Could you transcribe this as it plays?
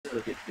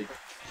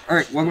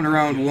Alright, welcome to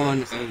round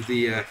 1 of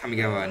the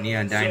Kamigawa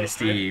Neon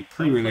Dynasty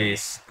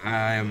pre-release.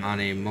 I am on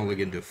a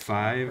mulligan to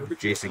 5,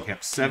 Jason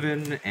kept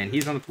 7, and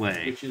he's on the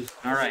play.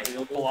 Alright,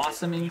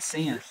 Blossoming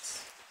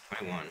Sands.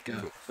 I won. Go.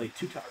 Cool. Play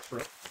 2 towers, bro.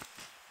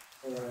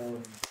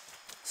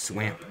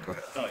 Swamp, go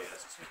ahead. Oh,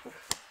 yes.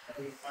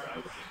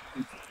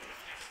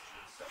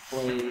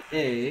 Play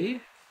a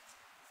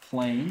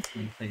plane.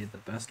 We play the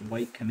best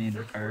white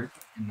commander card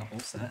in the whole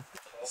set.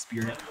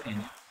 Spirit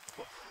Companion.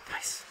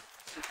 Nice.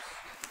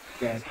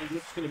 Yeah,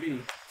 what's going to be?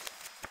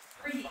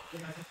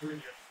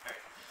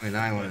 And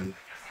I want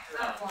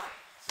to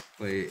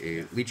play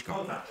a Leech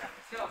Gauntlet.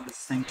 This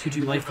thing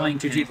 2/2 lifelink.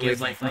 2/2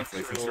 gives lifelink.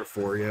 Lifelink for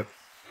 4, yep.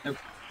 Nope.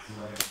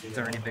 It's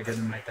already bigger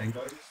than my thing.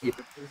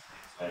 Yep.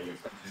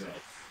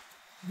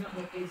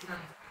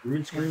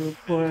 Rune Scream will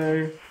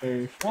play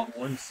a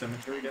 1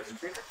 cemetery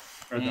desecrator.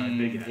 Or the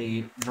big And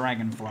a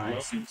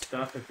dragonfly.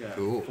 stuff.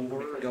 Cool.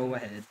 4. Go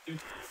ahead.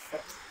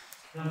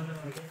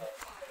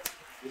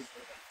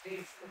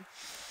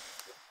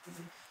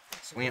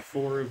 Swamp.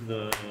 4 of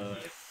the.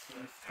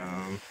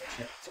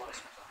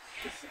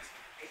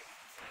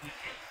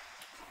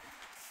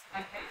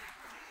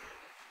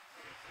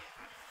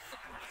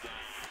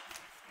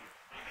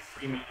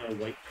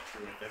 White.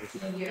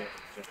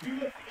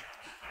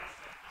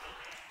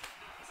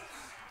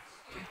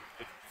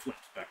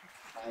 Flips back.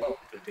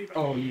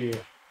 Oh, yeah.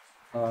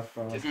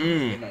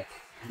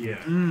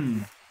 Yeah.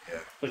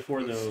 Play 4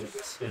 of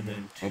those, and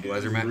then 2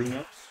 Mobilizer map. rune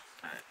ups.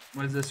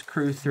 What is this?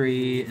 Crew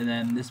 3, and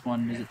then this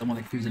one, is it the one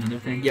that crews another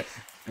thing? Yep.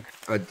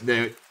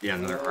 Yeah,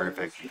 another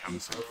artifact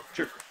becomes.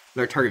 Sure.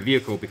 Their target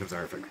vehicle becomes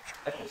artifact.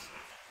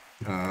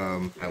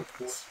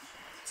 Outputs.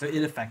 So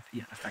it effectively.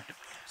 Yeah.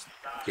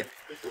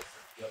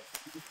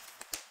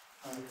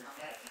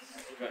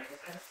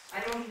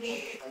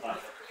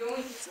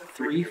 It's a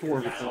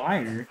 3/4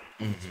 flyer.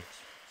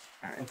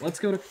 Alright, let's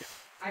go to.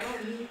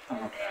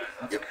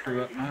 Let's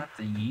crew up my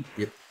thingy.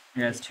 Yep. It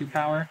has 2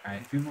 power.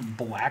 Alright, if you have a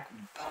black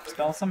pop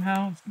spell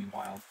somehow, it's gonna be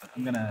wild. But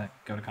I'm gonna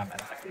go to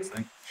combat attack this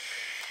thing.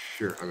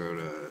 Sure, I'll go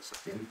to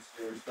something.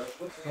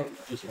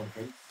 Just 1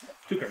 card.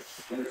 2 cards.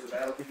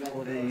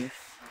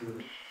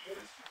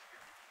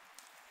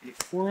 A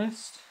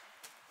forest.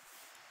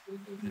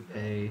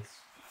 A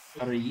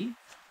three.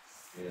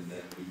 I'm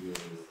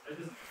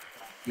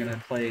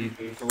gonna play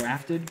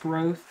Grafted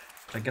Growth.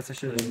 I guess I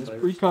should have done this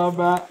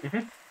pre-combat.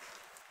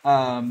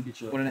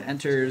 When it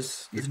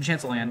enters, it's a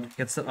chance to land.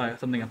 Gets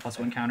something a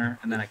 +1 counter,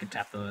 and then I can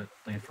tap the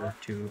land for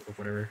 2 of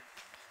whatever.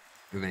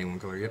 Have any one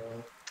color yet?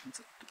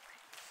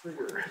 I'll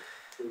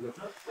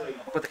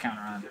put the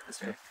counter on this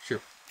way.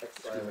 Sure.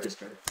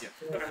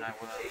 And I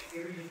will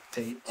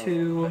pay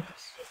 2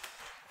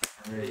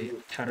 for a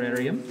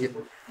terrarium. Yep.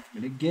 I'm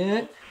gonna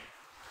get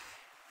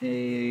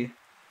a.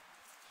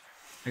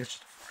 I guess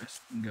just a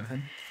forest. Go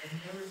ahead.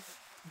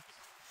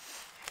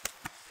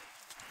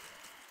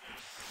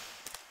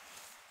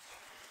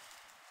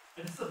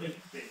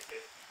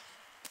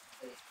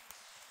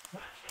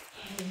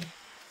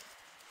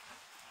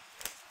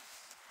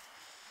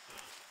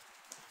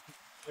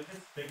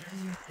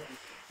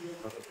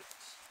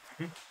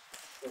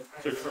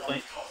 Search for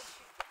plane.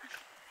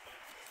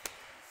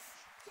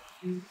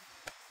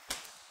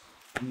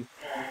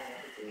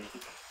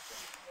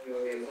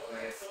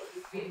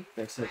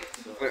 That's it.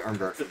 Wait, arm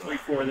guard. It's a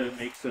 3/4 that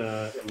makes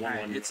a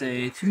 1/1. It's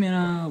a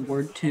 2-mana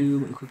ward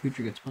 2. A quick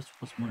creature gets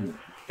 +1.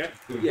 Okay.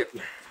 Yep.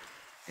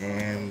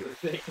 And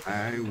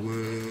I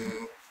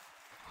will.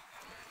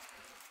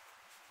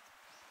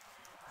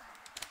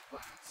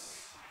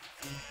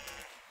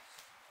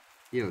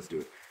 Yeah, let's do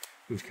it.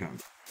 Who's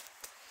count?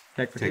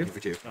 Attack for Take 2. it for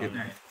 2. Yep.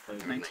 Alright.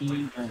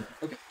 19.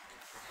 Okay.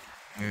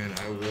 And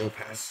I will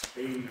pass.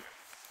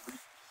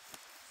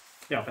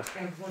 Yeah, I'll pass.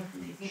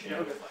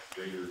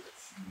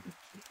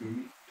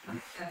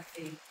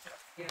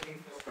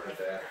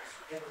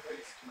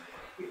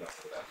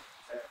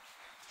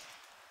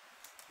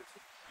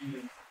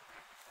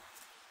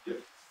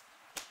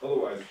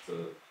 Otherwise, it's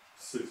a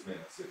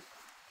 6-mana 6.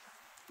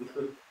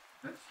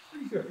 That's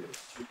pretty good.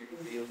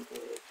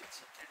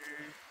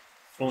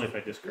 Only if I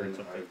discard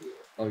something.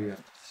 Oh, yeah.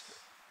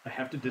 I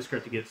have to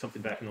discard to get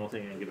something back in the whole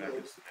thing and get back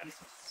to the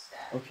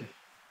Okay.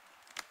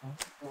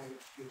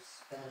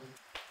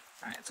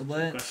 Alright, so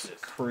let's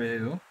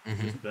crew.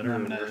 Mm-hmm. better.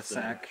 I'm or gonna worse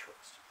than sack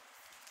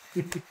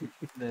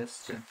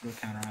this to do a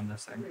counter on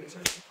this thing.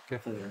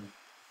 Okay.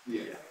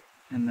 Yeah.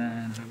 And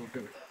then I will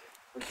go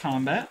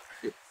combat.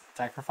 Yep.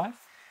 Attack for 5.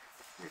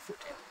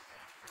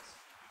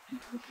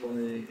 And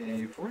play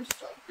a forest.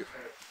 Go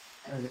ahead.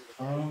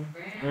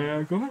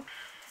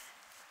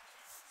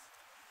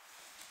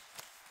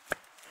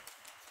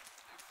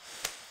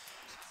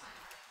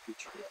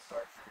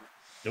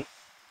 Nope.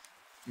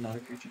 Not a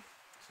creature.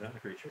 It's not a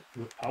creature.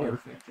 With power.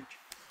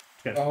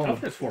 Got Oh.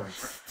 toughness for him.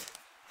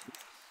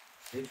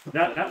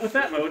 Not with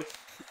that mode.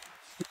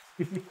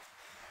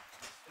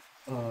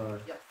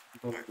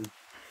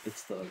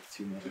 It's the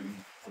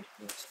 2-mana.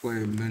 Let's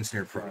play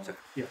Moonsnare Prototype.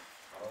 Yeah.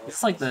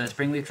 It's like the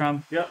Springleaf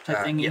Drum Yep.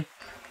 type thingy. Yep.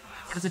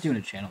 What does it do in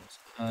a channels?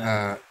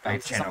 I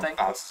bounce channel something?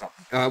 bounce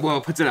something. Well,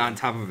 it puts it on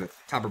top of it,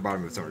 top or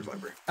bottom of its owner's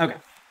library. Okay.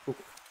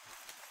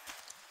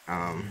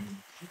 I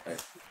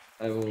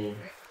will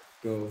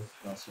go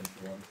last one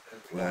for one.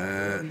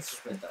 Let's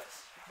Spend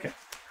dice.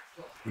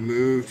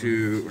 move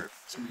to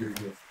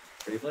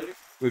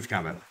Brave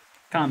combat.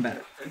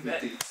 Combat.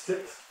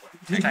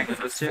 Attack with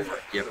those two.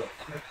 Yep.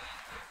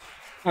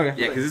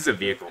 Okay. Yeah, because it's a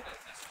vehicle.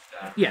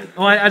 Yeah.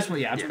 Well, I just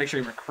want to make sure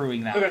you're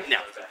accruing that. Okay. No.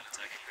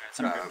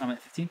 So I'm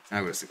at 15.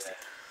 I was 16.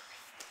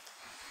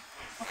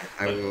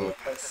 I will.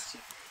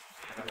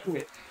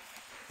 Okay.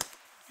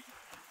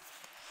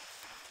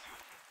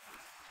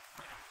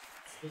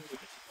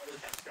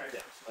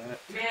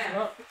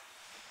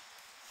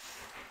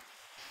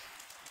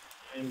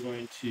 I'm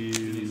going to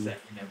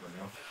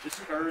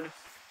discard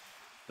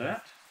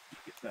that.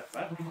 Get that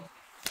back.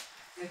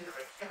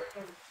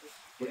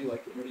 What do you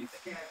like? What do you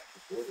think?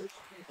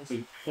 So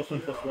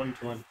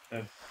 +1/+1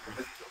 to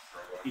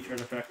each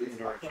artifact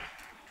and our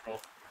control.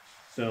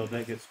 So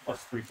that gets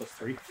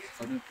 +3/+3.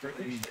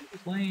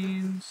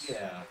 Planes.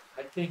 Yeah,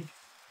 I think.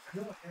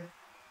 The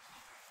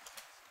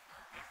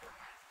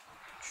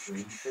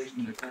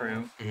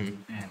crew. Mhm.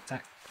 And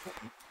attack.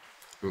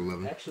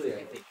 11. Actually,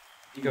 I think.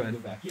 You go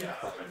ahead. Back. Hey,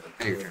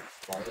 your turn.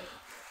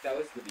 That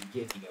was the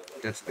beginning of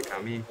like. That's the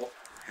Kami.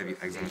 Have you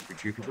exiled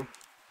creature you control?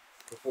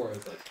 Before I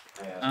was like.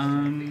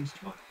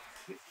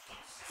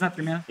 It's not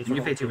 3 mana.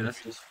 You pay 2 for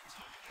this.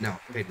 No,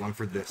 I paid 1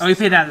 for this. Oh, you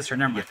paid that this turn.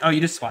 Never mind. Oh, you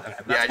just swap. Okay.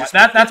 Yeah, I That's,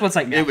 just- that's what's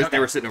like. It was. Okay. They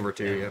were sitting over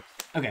 2. Yep.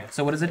 Okay.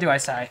 So what does it do? I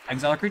say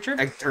exile a creature.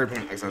 Target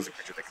opponent exiles a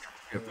creature they control.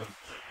 Yep.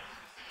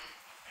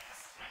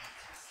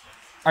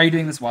 Are you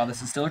doing this while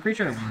this is still a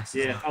creature? Or when this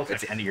is Yeah, I'll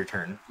It's the end of your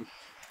turn.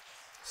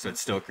 So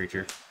it's still a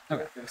creature.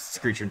 Okay. It's a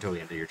creature until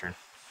the end of your turn.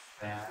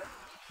 Yeah.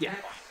 Yeah.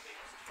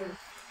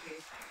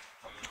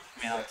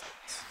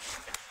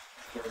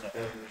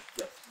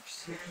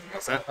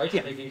 What's that? I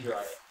can't making sure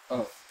I.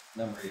 Oh,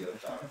 memory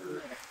of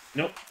doctor.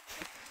 Nope.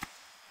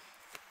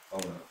 Oh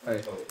no. I'll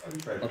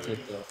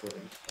take the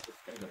footing.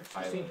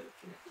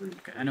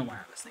 Okay. I know why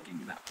I was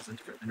thinking that was a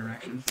different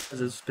interaction.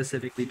 Because it's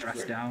specifically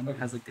dressed down. It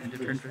has like the end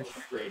of turn trick.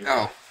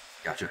 Oh,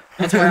 gotcha.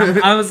 That's why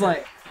I was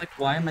like,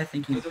 why am I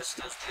thinking this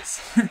does this?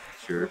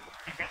 Sure.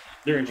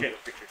 They're enchanted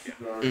creatures.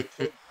 Yeah.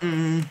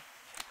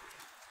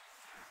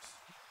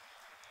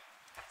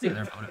 It's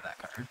either vote of that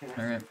card.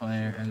 Target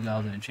player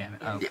exiles an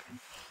enchantment. Oh, okay.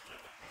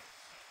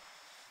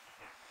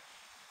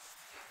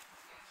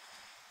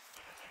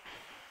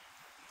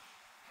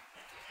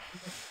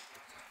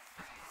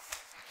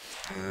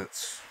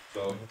 Let's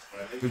So,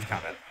 move to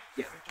combat.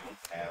 Yeah.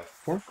 have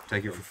 4.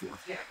 Take you for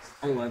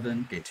 4.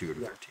 11. Gain 2 to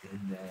 13.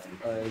 and then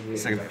I will.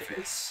 Second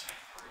face.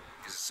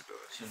 Use its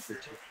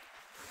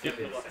ability. Yep.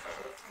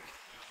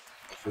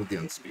 Hold the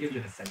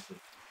unspeed.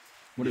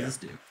 What does this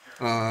do?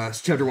 So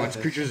chapter 1.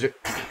 Creatures that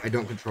I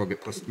don't control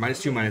get +2,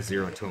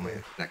 -0 until my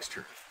next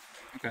turn.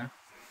 Okay.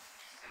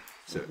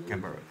 So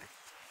can borrow it.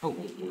 Oh,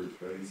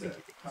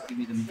 give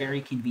me them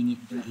very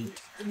convenient D8.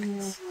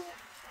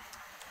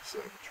 So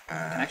I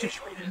actually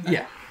just read it.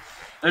 yeah.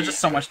 There's just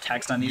so much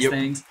text on these Yep.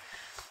 things.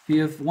 If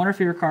you have 1 or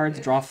fewer cards,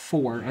 draw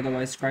 4.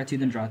 Otherwise, scry 2,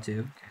 then draw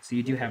 2. Okay, so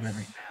you do have it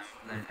right now.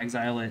 Then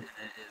exile it, and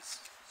it is.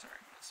 Sorry.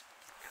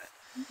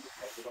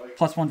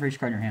 +1 for each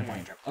card in your hand while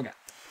you drop. Okay.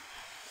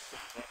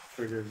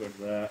 Trigger, go to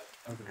that.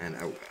 And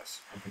I will pass.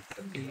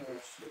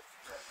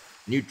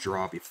 You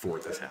draw before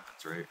this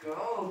happens, right?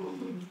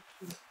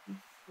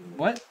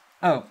 What?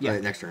 Oh, yeah.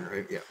 Next turn,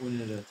 right? Yeah. When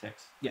it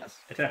attacks. Yes.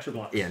 Attach or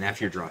block. Yeah, and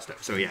after your draw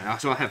step. So yeah,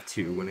 so I'll have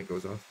 2 when it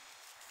goes off.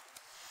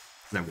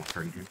 I have 1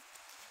 card in here.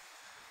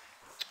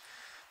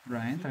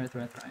 Right.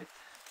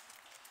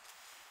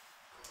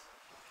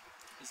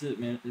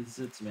 Is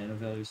its mana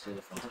value still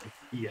defensive?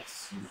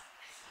 Yes.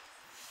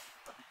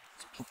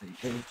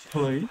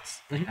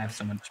 Please. I have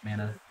so much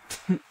mana.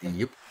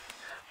 Yep.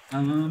 I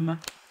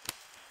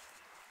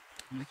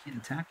can't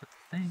attack with the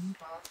thing.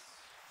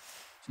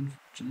 It's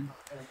unfortunate.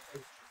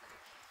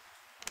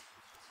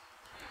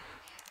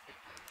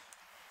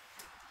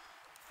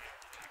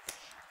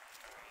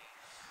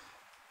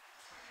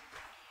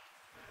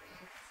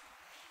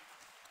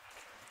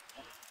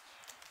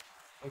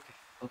 Okay,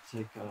 I'll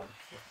take.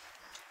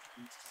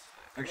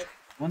 Actually,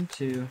 1,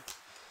 2,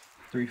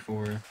 3,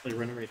 4. Play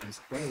runaway trash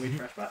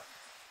bot.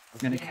 I'm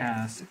gonna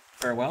cast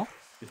Farewell,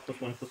 It's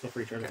 +1/+1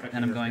 for each artifact.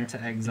 and I'm going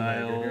to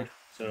exile.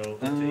 So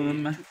let's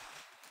see.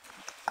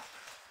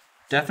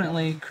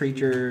 Definitely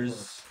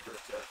creatures.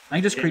 I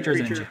think just Yeah, creatures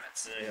and creature.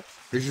 enchantments. Yeah.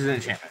 Creatures and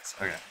enchantments.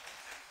 Okay.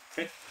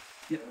 Okay.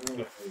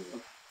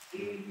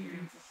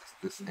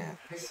 This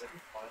ends.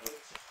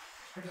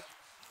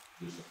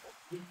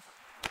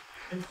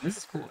 This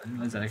is cool. I didn't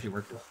realize that actually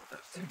worked with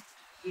that too.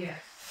 Yeah.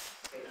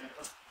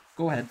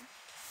 Go ahead.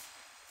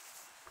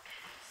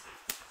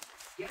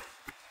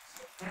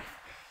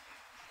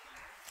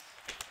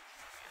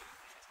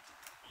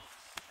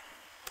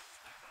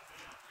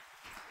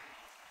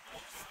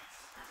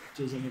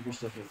 Does any of your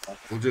stuff get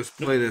We'll just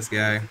play this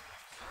guy.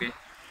 Okay.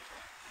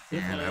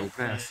 And I will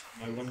pass.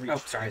 My one reach. Oh,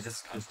 sorry.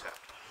 This is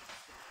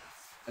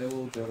I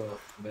will go to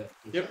combat.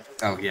 Yep.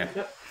 Oh, yeah.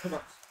 Yep. Come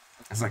on.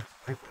 I was like,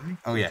 wait, what?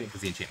 Oh yeah,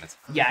 because the enchantments.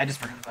 Yeah, I just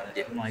forgot about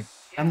it.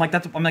 I'm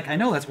like, I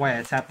know that's why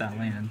I tapped that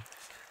land.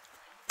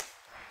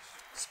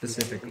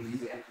 Specifically.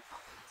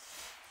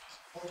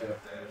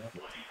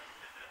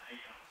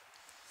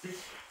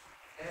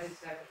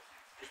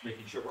 Just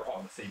making sure we're all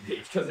on the same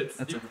page because it's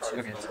That's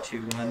okay, it's a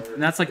 2-1.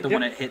 And that's like the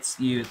one it hits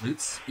you, it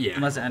loots. Yeah.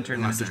 Unless it enters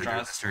and it Unless just it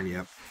draws. turn you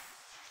up.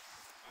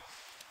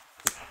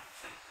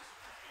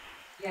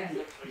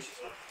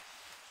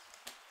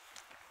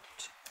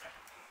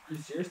 Are you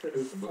serious? They're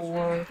doing some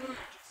 4.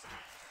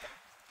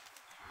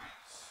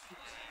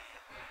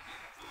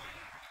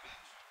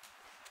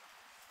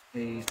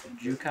 A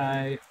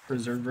Jukai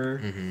Preserver.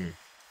 Mm-hmm.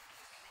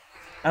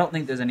 I don't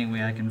think there's any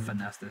way I can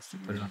finesse this to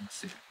put it on the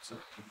suit. So.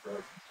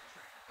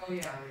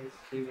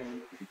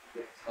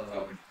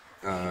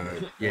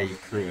 Yeah, you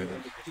crew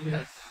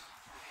it.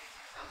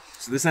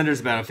 So this enters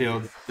the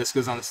battlefield. This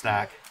goes on the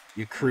stack.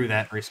 You crew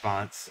that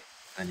response,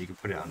 and you can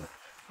put it on.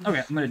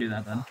 Okay, I'm gonna do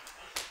that then.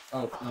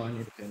 Oh, no, I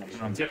need to pay another.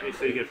 Yep,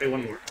 so you get to pay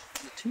one more.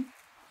 2.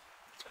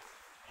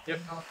 Yep.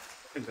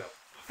 Think so.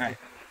 Alright.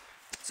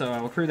 So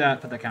I will crew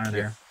that, put that counter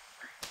there.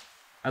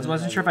 I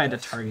wasn't sure if I had to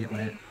target when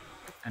it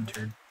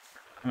entered.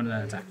 I'm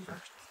gonna attack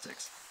first.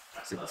 6.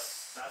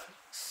 6,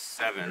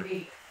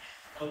 7.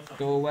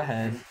 Go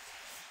ahead.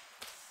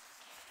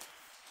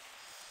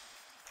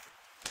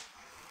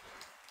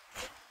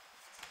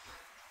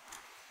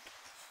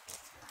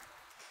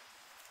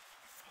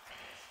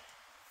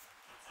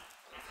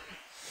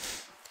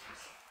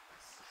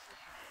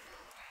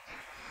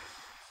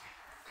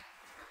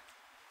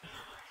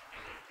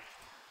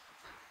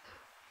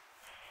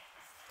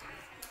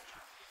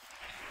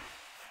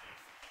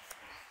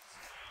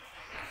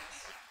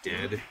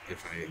 Dead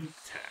if I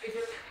attack.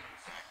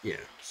 Yeah,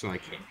 so I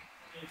can't.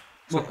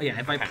 Well, yeah,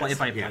 if I play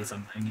Yeah.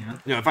 something, yeah.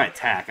 No, if I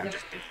attack, I'm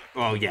just dead.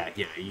 Oh yeah,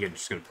 you're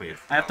just gonna play it.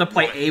 I have to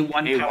play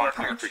A1 power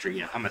power creature. creature.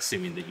 Yeah, I'm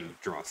assuming that you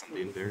draw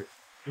something there.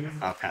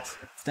 I'll pass.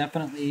 It's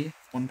definitely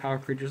 1 power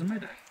creatures in my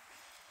deck.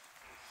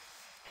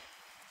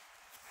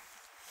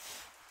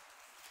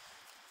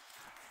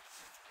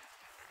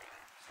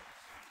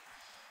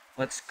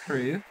 Let's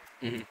crew.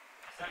 Mhm.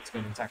 Let's go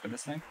and attack with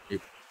this thing.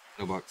 Yep.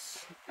 No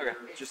box. Okay,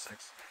 just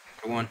 6.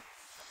 Go on.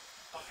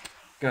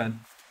 Good.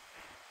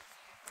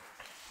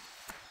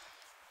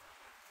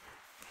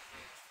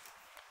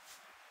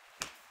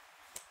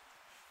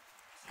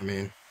 I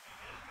mean,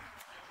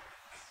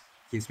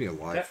 keeps me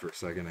alive for a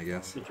second, I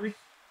guess. The 3.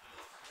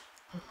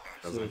 So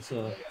Doesn't. it's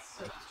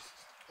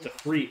a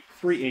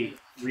 3/8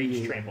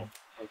 reach trample.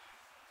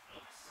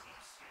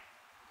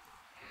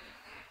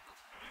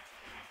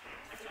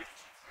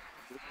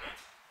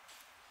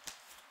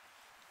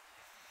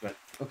 But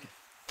Okay.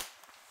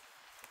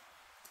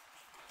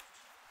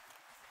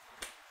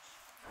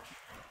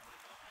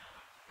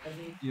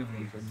 You have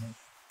any card now?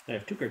 I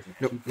have 2 cards in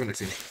Nope, go next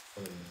scene.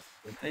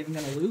 Are they even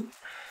gonna loop?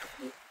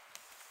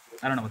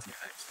 I don't know what's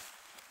next.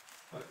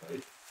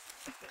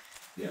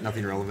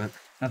 Nothing relevant.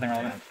 Nothing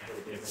relevant.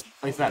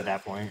 At least not at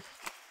that point.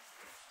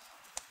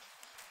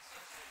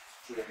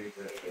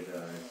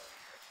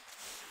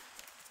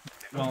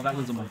 Well, that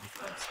was a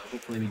multi-flip, so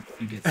hopefully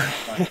we get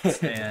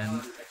that.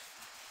 And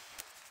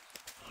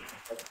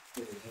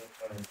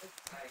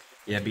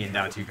Yeah, being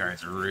down 2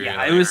 cards really.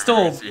 yeah, it was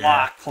still a hurts, yeah.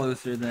 lot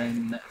closer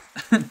than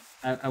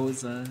I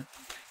was.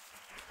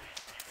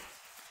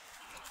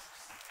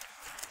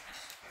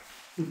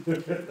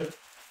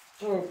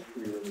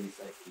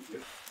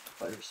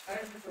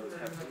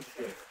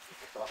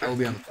 I will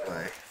be on the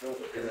play.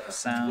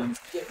 Sounds.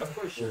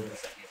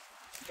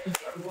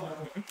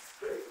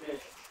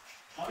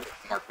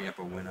 Mark me up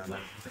a win on that.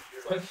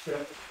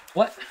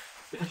 What?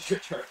 It's your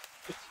turn.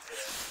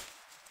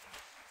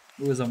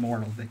 It was a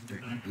moral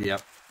victory.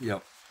 Yep.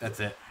 That's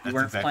it. We That's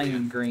weren't exactly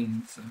playing it.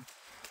 green, so.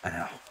 I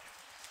know.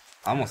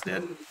 Almost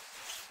dead.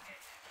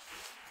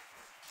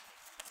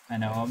 I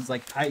know. I was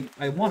like,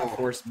 I want to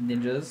force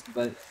ninjas,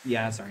 but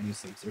yeah, sorry, new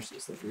sleeves are so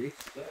slippery.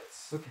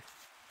 Okay.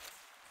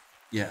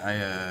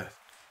 Yeah,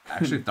 I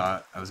actually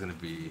thought I was gonna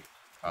be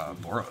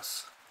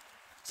Boros.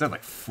 So I had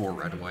like 4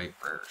 red and white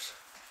rares.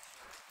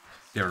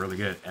 They were really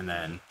good, and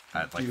then I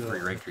had like 3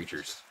 red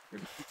creatures.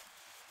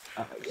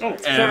 Oh,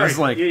 And I was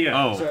like,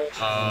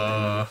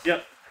 yeah.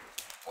 Yep.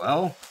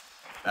 well,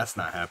 that's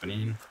not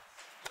happening.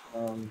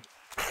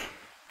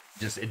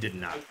 Just It did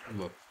not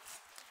look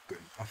good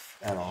enough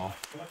at all.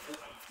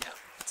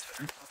 That's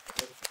fair.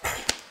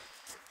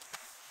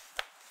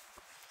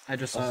 I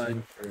just saw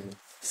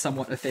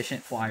somewhat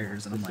efficient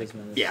flyers, and I'm like,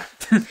 Yeah,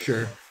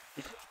 sure.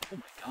 oh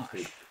my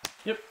gosh.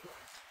 Yep.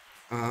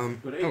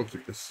 I'll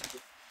keep this.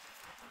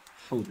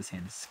 Oh, this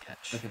hand is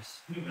sketch. Okay.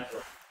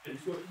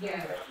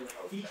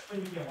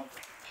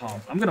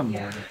 Oh, I'm gonna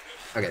mourn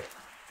it. Okay.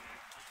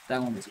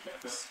 That one was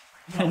close.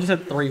 I just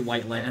had 3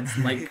 white lands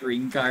and like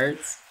green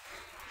cards.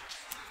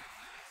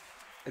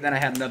 And then I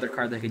had another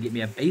card that could get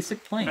me a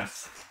basic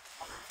plains.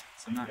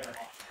 So not great.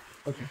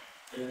 Okay.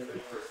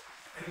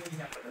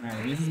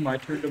 Alright, this is my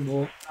turn to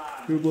mull.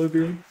 To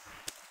Oblivion.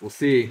 We'll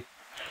see.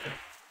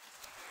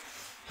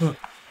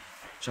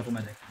 Shuffle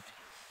my deck.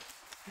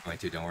 Going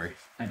to, don't worry.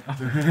 I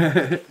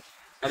know.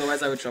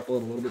 Otherwise, I would shuffle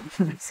it a little bit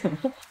for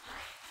myself.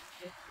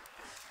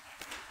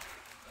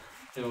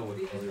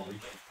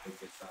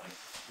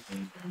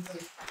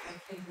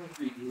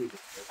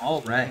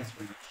 All right.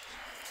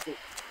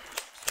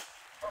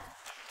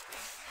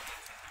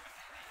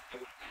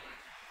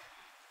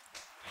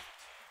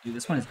 Dude,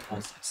 this one is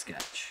also a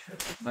sketch,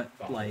 but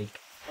like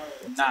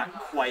not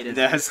quite as.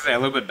 That's a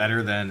little bit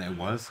better than it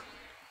was.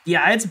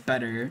 Yeah, it's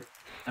better.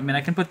 I mean,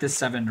 I can put this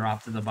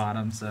 7-drop to the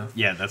bottom, so.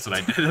 Yeah, that's what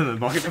I did in the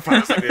market. I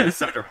was like, this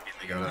sucker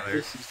immediately go down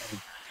there.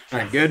 All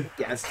right, good.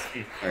 Yes.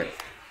 All right.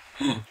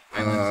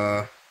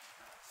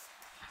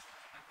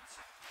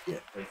 Yeah.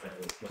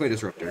 Play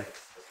disruptor.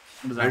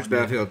 What does that Irish one do?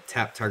 battlefield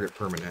tap target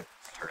permanent.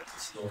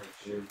 Targets.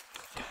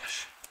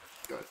 Gosh.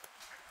 Good.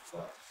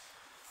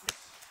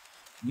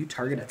 You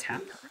target a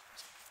tap card.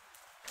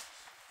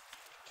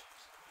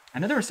 I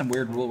know there was some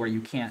weird rule where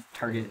you can't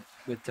target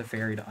with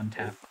Teferi to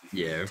untap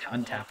Yeah.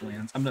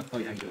 lands. I'm gonna. Oh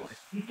yeah, good.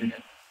 You're good.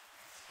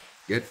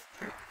 Good.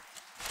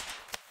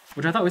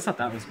 Which I thought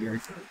that was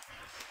weird.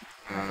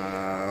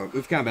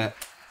 Move combat.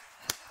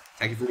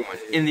 Attack you for 1.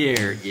 In the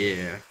air.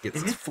 Yeah. Get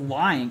Is some. it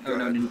flying? Oh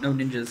no, no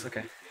ninjas.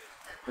 Okay,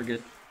 we're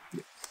good.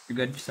 You're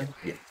good, you said?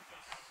 Yeah.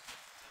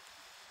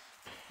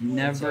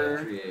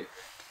 Never.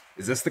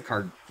 Is this the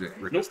card that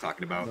Rick was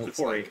talking about? Nope. It's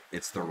like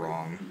it's the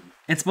wrong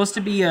It's supposed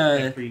to be a.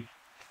 Every,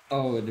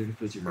 Oh, it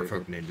includes your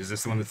Merfolk ninja. Is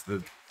this the one that's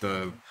the yeah, I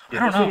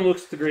don't this one know.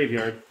 looks at the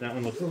graveyard. That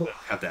one looks at the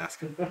have to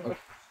ask.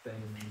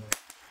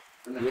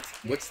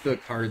 What's the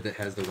card that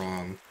has the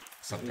wrong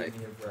subtype?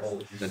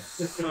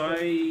 That's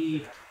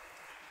I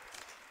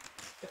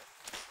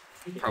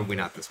probably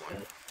not this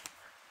one.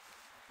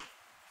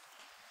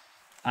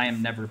 I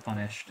am never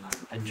punished.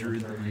 I drew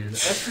the land.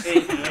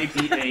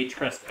 SAIBA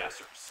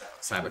Trespassers.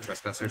 Cyber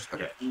trespassers.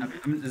 Okay.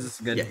 Is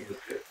this good? Yeah.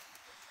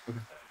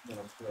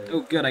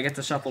 Oh, good. I get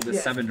to shuffle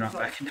this 7-drop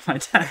back into my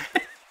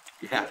deck.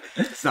 Yeah.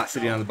 It's not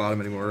sitting on the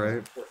bottom anymore,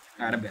 right?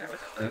 Alright, I'm bad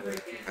with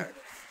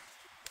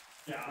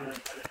it.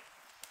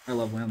 I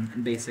love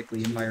when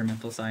basically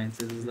environmental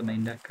sciences is the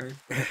main deck card.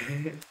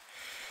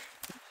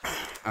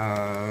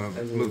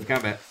 Move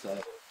combat.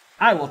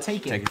 I will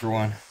take Take it. it for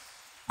 1.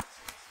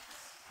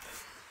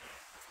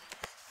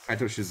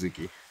 Kaito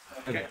Shizuki.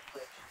 Okay.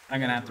 I'm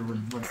gonna have to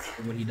look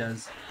at what he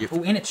does. Yep.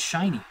 Oh, and it's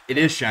shiny. It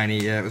is shiny.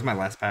 Yeah, it was my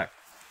last pack.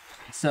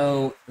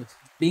 So,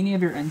 beginning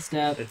of your end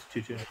step, That's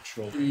 2/2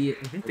 control. he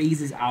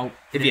phases out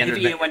If you enter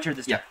the- enter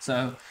this yeah. deck.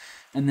 So,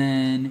 and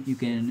then you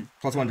can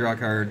 +1 draw a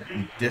card.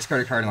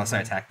 Discard a card unless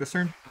I attack this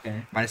turn.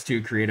 okay,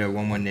 -2 create a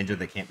 1/1 ninja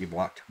that can't be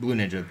blocked. Blue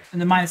ninja.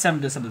 and then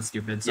 -7 does something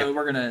stupid. So Yeah.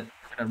 we're gonna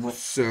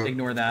So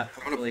ignore that.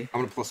 I'm Hopefully,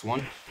 gonna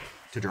 +1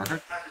 to draw a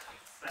card.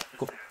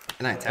 Cool.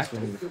 And I attack.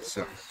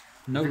 So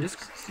no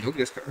discard. no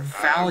discard.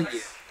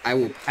 Value. I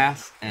will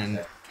pass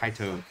and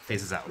Kaito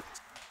phases out.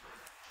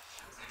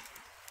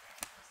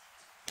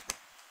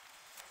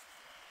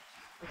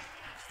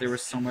 There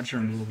was so much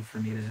removal for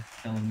me to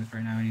fill in with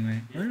right now.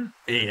 Anyway.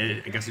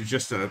 I guess it's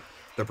just the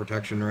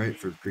protection, right,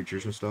 for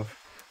creatures and stuff.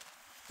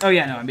 Oh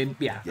yeah, no, I mean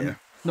yeah. Yeah.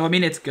 No, I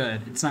mean it's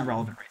good. It's not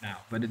relevant right now,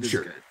 but it is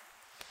Sure. good.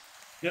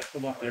 Yep, a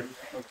lot there.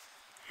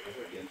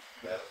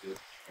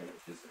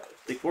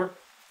 Take 4.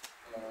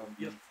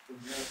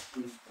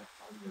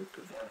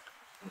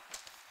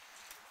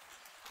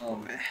 Oh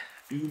boy.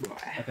 Ooh boy.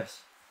 Okay.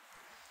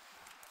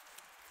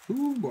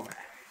 Ooh boy.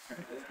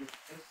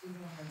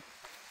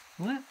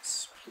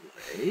 Let's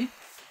play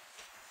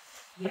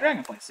the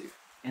Dragonflight suit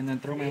and then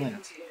throw my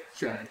lands.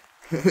 Sure.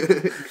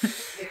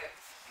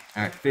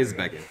 Alright, phase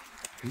back in.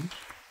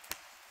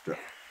 Draw.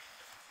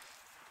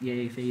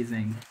 Yay,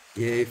 phasing.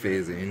 Yay,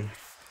 phasing.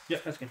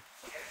 Yep, that's good.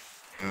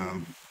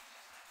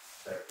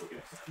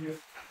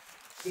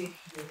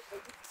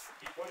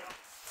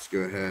 Let's go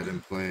ahead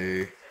and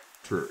play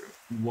True.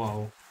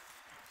 Whoa.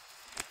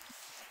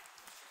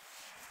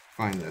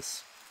 Find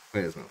this.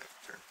 Play as my last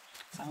turn.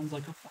 Sounds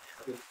like a plan.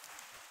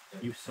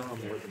 You saw more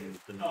than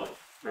the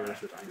rares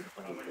that I'm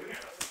playing.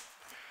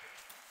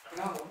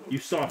 You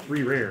saw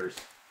 3 rares.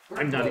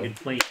 I'm not even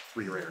playing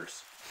 3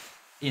 rares.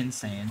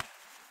 Insane.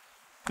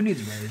 Who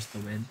needs rares to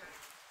win?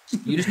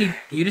 You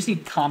just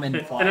need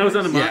common flyers. And I was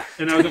on a Yeah.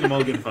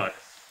 mulligan fuck.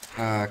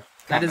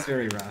 That is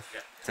very rough.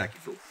 Attack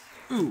you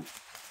for. Ooh.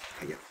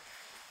 I get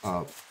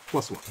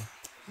 +1.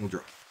 We'll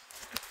draw.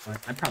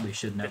 I probably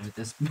should know what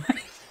this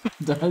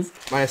does.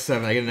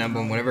 -7. I get an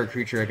emblem. Whenever a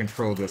creature I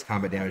control does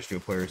combat damage to a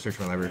player, search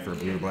my library for a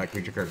blue or black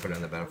creature card, put it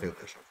on the battlefield.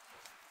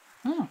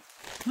 Oh,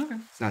 okay.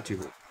 It's not too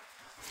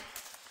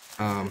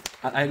hard.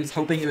 I was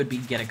hoping it would be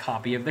get a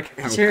copy of the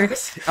creature.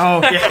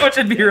 Oh, yeah. Which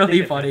would be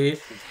really funny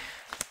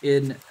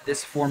in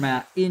this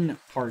format in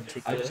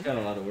particular. I just got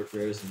a lot of work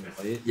rares in the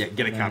plate. Yeah,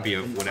 get a copy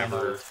of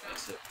whatever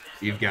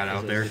you've got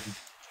out there.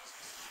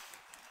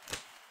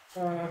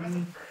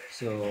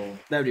 So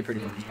That would be pretty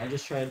funny. I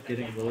just tried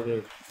getting a little bit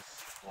of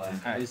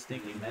black. I was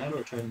thinking that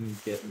or trying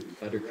to get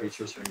better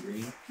creatures from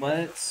green.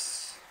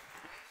 Let's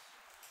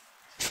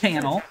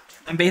channel.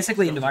 I'm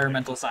basically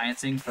environmental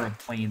sciencing for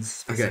planes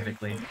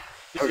specifically.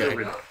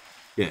 Okay.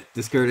 Yeah,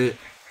 discard it.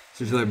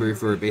 Search the library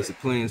for basic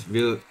planes,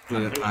 reveal it,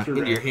 put it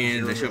into your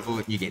hand, then shuffle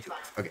it, you gain 2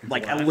 life. Okay.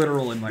 Like a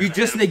literal in my You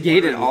just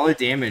negated all the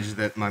damage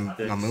that my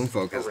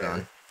Moonfolk has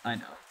done. I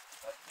know.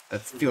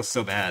 That feels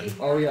so bad.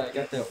 Oh yeah, I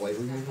got that white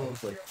removal. I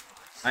was like,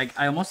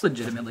 I almost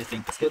legitimately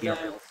think this could be a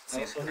real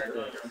season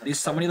card. There's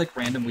so many like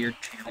random weird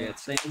channel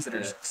things that are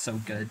just so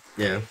good.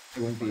 Yeah. I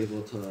wouldn't be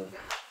able to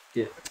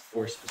get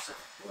 4 specific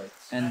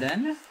whites. And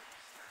then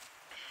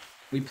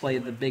we play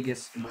the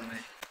biggest boy.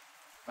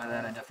 By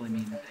that I definitely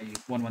mean a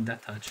 1/1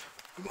 death touch.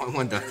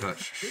 1/1 death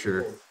touch,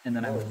 sure. And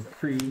then I will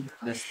crew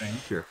this thing.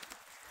 Sure.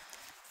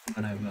 And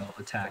then I will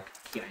attack.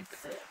 Yeah.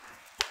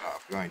 I'm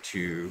going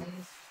to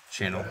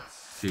channel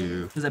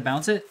to... Does it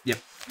bounce it? Yep.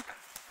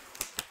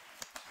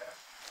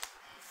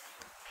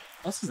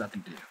 What else does that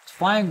thing do? It's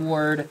flying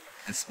ward.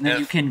 It's And then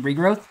you can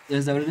regrowth.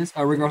 Is that what it is?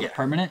 Oh, regrowth is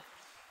permanent.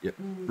 Yep.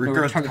 Or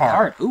Regrowth target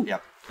card. Ooh,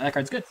 Yep. that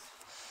card's good.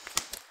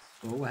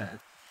 Go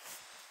ahead.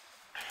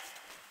 I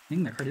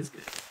think that card is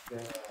good.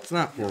 It's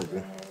not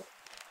horrible.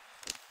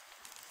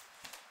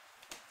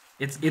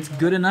 It's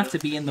good enough to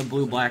be in the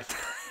blue-black.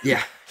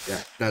 Yeah.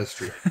 Yeah, that is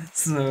true.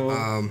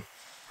 So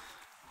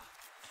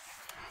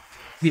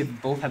we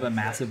both have a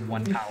massive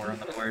 1 power on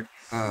the board.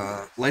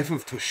 Life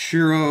of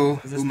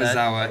Toshiro Is this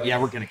Umezawa. Yeah,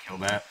 we're gonna kill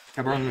that.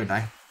 Cabaron gonna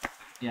die.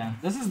 Yeah,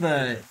 this is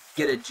the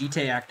get a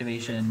GT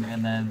activation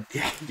and then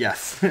Yeah.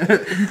 Yes.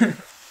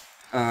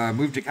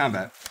 Move to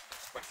combat.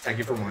 Attack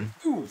you for 1.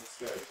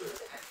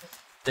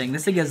 thing.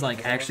 This thing is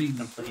like actually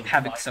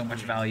having so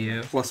much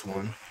value.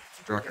 +1.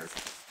 Draw a card.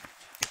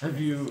 Have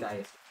you?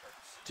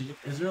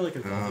 Is there like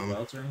a Velvet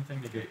Welts or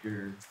anything to get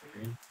your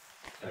green?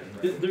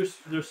 There's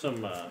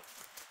some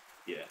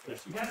yeah,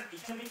 there's some. You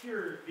can make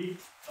your you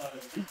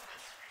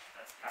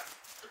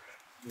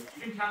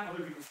can count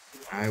other people's.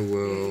 I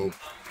will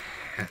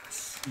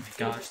pass. Oh my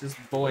gosh, this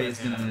boy is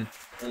gonna.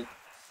 We're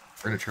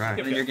gonna try.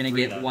 And then you're gonna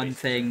get one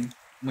thing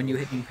when you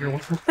hit me here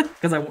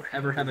because I won't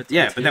ever have a.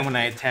 Yeah, but then when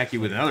I attack you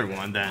with another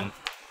one, then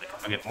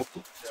I get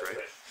multiple, right?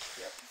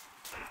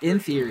 In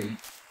theory,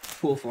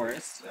 Cool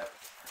Forest.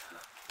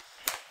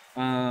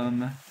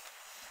 Alright,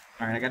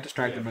 I got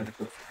distracted by the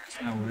Cool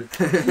Forest. Now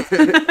what?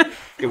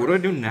 Okay, what do I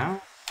do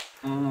now?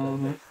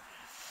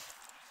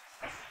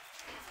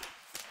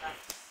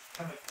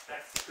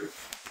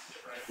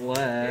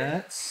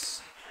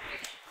 Let's.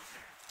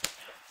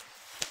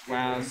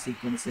 Wow,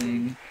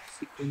 sequencing.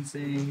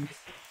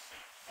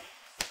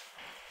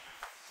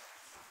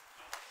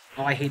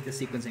 Oh, I hate the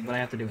sequencing, but I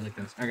have to do it like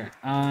this. Okay.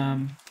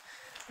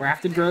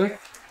 Grafted growth.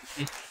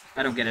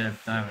 I don't get it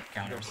if none of it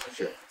counters.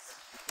 Sure.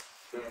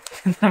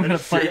 I'm gonna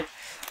play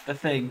the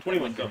thing.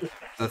 21 go.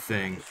 The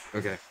thing.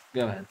 Okay.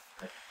 Go ahead.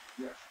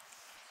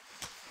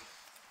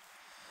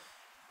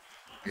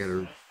 I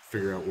gotta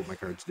figure out what my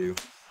cards do.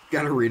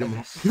 Gotta read them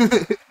all.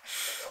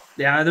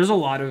 Yeah, there's a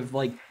lot of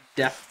like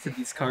depth to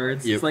these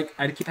cards. Yep. It's like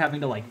I keep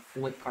having to like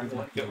flip cards.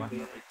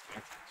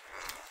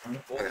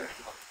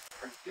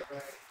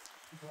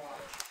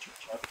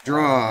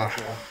 Draw.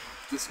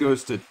 This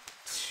goes to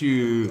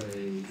 2.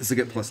 This will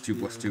get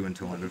 +2/+2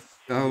 until end of.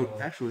 Oh,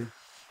 actually,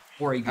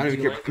 Or you I don't can even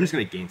do care. like I'm just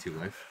gonna gain 2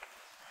 life.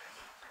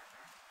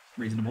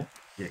 reasonable.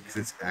 Yeah, because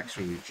it's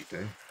actually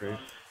GT, right?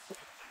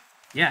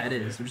 Yeah, it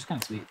is, which is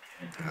kind of sweet.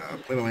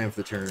 Play my land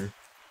for the turn.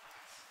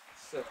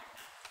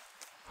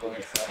 I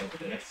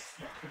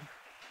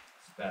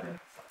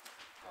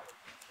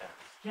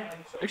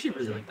actually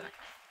really like that.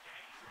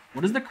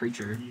 What is the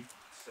creature?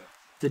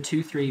 The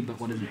 2/3, but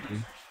what does it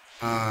do?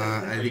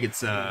 I think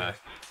it's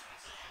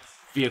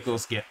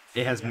vehicles get.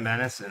 It has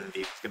menace and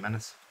vehicles get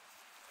menace.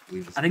 I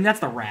believe it's, I think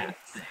that's the rat.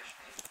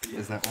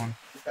 is that one?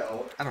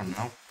 I don't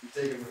know.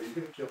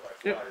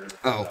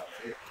 Oh,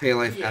 pay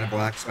life, add a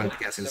black, spend the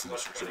gas instant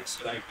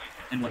restrictions.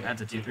 And what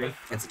adds a 2/3?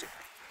 It's a 2.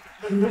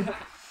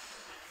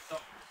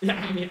 Yeah,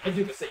 I mean, I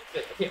do the same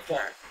thing. I can't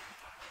fly.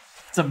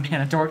 It's a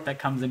mana dork that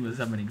comes in with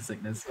summoning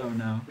sickness. Oh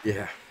no.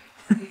 Yeah.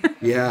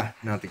 Yeah,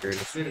 not the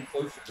greatest.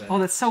 Oh,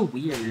 that's so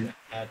weird.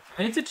 And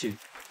it's a 2.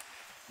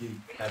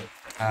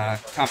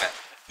 Combat.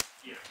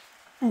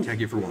 Attack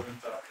you for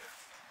 1.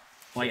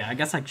 Well, yeah, I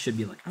guess I should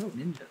be like, oh,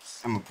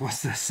 ninjas. I'm a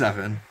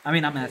 +7. I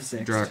mean, I'm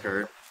F6. Draw a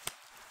card.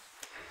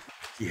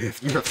 Yeah,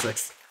 you're up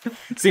 6.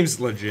 Seems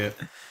legit.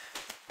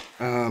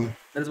 That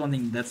is one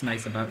thing that's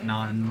nice about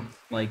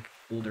like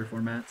older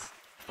formats.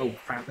 Oh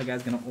crap, the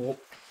guy's gonna ult.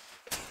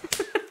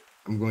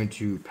 I'm going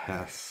to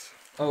pass.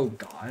 Oh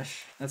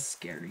gosh, that's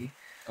scary.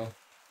 Oh.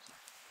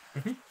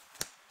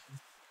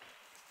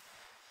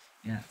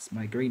 Yeah, it's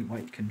my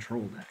green-white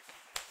control deck.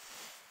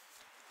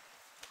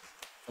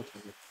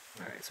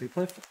 Alright, so we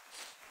play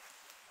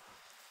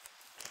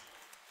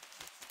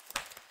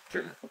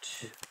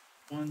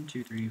 1,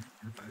 2, 3,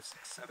 4, 5,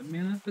 6, 7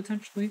 mana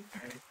potentially.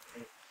 Alright.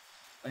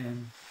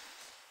 And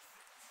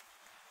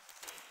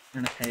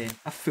I'm gonna pay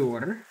a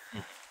 4.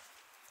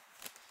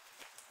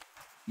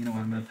 You know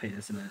what, I'm gonna play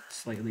this in a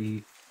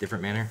slightly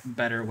Different manner.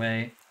 better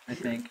way, I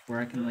think, where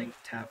I can like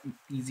tap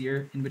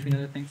easier in between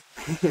other things.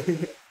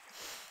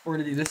 We're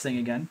gonna do this thing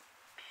again.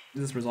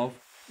 Does this resolve?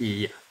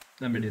 Yeah.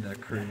 Then I'm gonna do the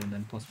crew and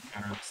then plus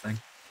counter this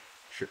thing.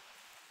 Sure.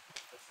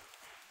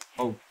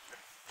 Oh,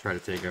 Try try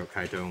to take out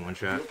Kaito in one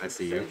shot. I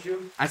see you.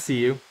 I see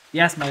you.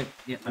 Yes, my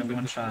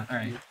one shot. All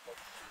right.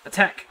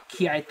 Attack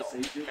Kaito.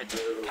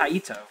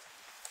 Kaito.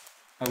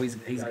 Oh, he's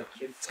this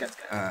guy's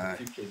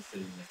good.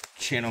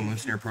 Channel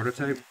Moonsnare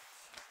prototype.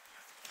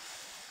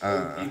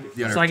 The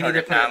So I can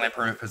either target put non-land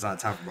permanent puts on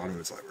top or bottom of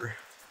its library.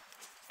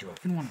 Do I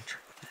even want to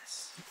try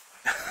this?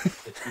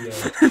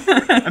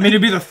 I mean,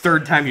 it'd be the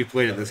third time you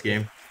played it this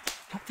game. I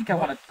don't think I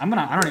want to. I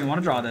don't even want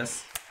to draw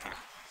this.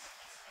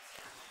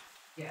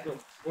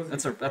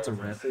 That's a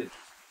red.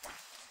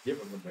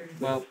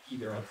 Well,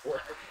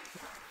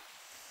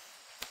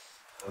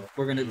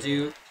 we're gonna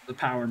do the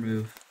power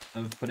move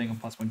of putting a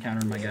 +1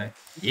 counter on my guy.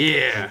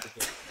 Yeah.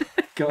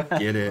 Go ahead.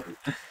 Get it.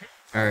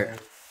 All right.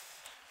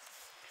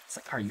 It's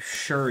like, are you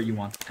sure you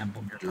want the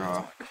emblem here?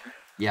 Draw.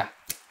 Yeah.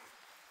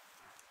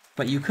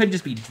 But you could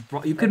just be.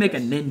 You could make a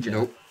ninja.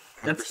 Nope.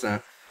 That's.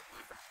 100%.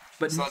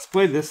 But So let's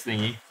play this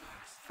thingy.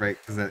 Right,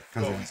 because that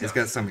comes in. It's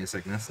got summoning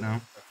sickness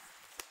now.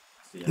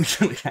 We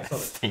really got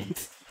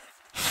stinks.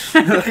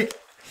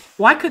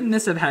 why couldn't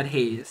this have had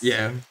haze?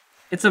 Yeah.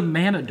 It's a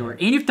mana door,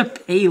 and you have to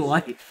pay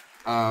life.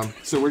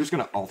 So we're just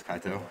gonna alt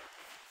Kaito.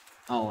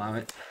 I'll allow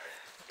it.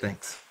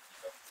 Thanks.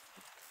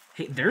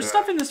 Hey, there's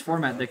stuff in this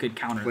format that could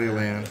counter Play that.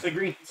 land. It's a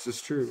green. This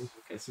is true.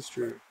 This is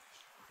true.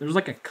 There's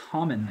like a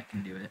common that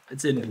can do it.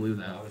 It's in blue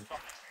though.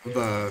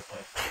 The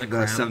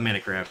crab. 7 mana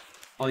crab.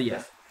 Oh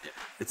yeah.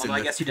 It's Although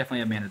in I guess you definitely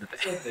have mana to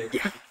pay.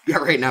 Yeah,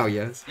 right now,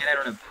 yes. Yeah, I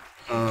don't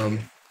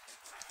have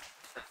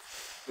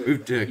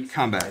Move to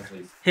combat.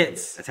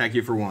 hits. Attack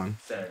you for 1.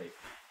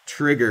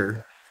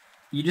 Trigger.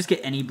 You just get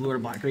any blue or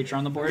black creature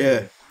on the board.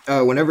 Yeah.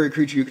 Whenever a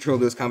creature you control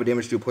does combat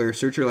damage to a player,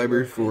 search your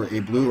library for a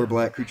blue or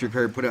black creature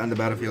card, put it on the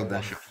battlefield,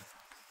 then shuffle.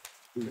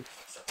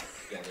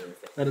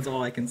 That is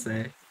all I can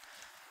say.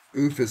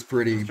 Oof is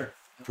pretty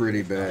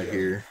bad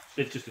here.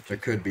 It's just a It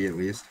check. could be at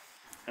least.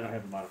 And I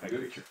have a modified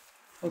creature.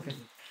 Okay.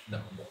 No.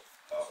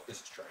 Oh,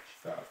 this is trash.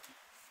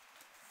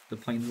 The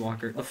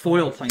planeswalker, the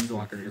foil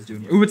planeswalker is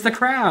doing. Ooh, it's the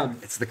crab.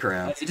 It's the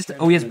crab. He just.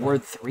 Oh, he has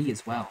word 3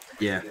 as well.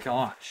 Yeah.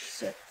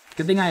 Gosh.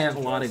 Good thing I have a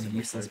lot of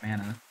useless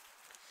mana.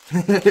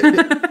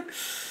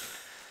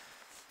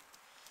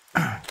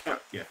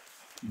 Yeah.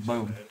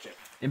 Boom.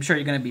 I'm sure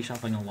you're gonna be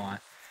shuffling a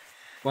lot.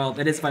 Well,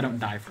 that is if I don't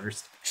die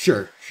first.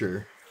 Sure.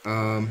 All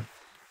I mean,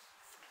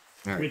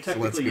 right, so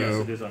let's technically, yes,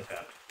 go. it is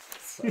untapped.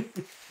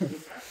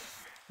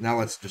 Now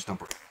let's just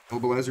dump our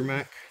mobilizer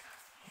mech.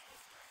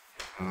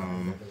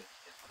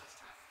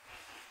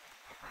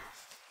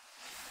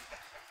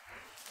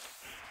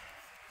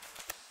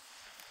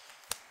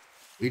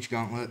 Leech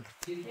Gauntlet.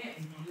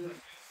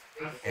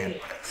 And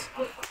pass.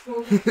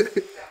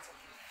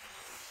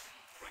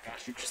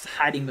 Gosh, you're just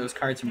hiding those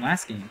cards from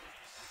last game.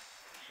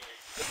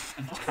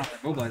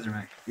 Mobilizer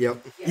mech.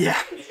 Yep.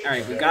 Yeah.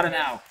 Alright, we got it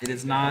out. It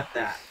is not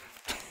that.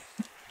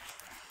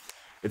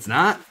 It's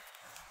not?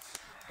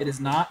 It is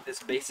not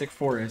this basic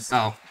forest.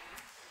 Oh.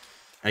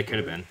 It could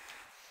have been.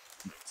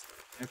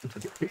 I have to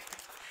put it-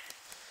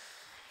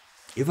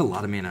 You have a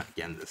lot of mana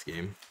again this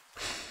game.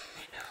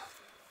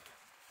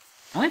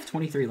 I only have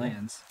 23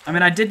 lands. I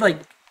mean, I did,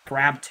 like,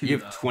 grab 2, You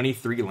though. have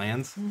 23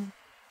 lands?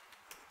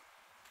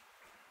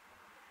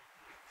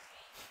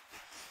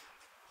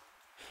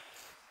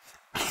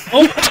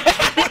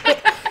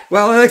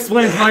 Well, that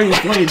explains why you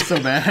played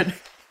so bad.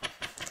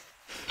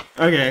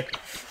 Okay.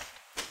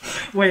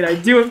 Wait, I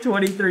do have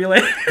 23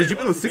 lands. Did you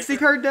build a 60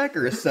 card deck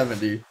or a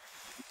 70?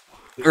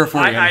 Or a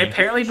 40? I I mean.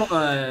 apparently built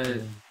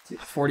a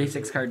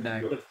 46 card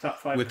deck. With top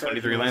 5 With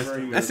cards 23 in the lands?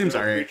 library, you That have seems a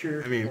alright.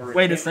 creature I mean- or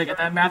Wait a second,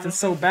 that math is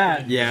so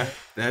bad. Yeah,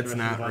 that's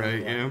not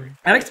right, yeah.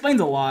 That explains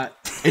a lot.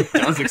 It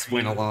does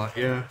explain a lot,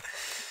 yeah.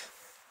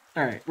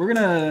 Alright, we're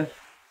gonna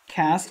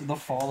cast the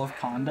Fall of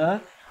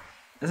Konda.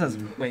 This is,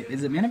 wait,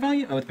 is it mana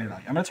value? Oh, it's mana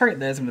value. I'm gonna target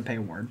this, I'm gonna pay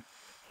a ward.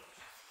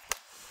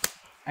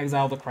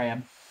 Exile the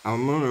crab.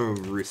 I'm gonna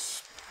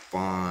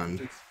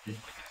respond.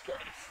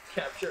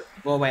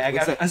 Well, wait, I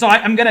What's got. that? So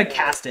I'm gonna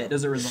cast it.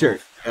 Does it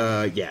resolve?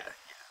 Sure. Yeah.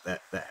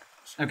 That.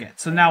 Okay,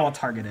 so now I'll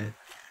target it.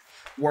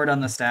 Ward on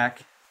the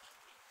stack.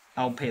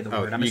 I'll pay the Oh,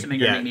 ward. I'm you- assuming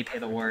you're yeah. making me pay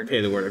the ward.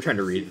 Pay the word. I'm trying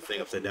to read the thing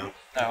upside down.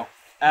 Oh.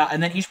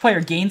 And then each player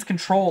gains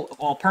control of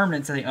all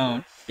permanents that they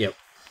own. Yep.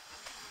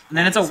 And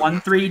then it's a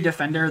 1/3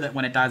 defender that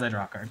when it dies, I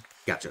draw a card.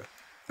 Gotcha.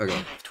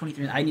 Okay.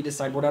 23. I need to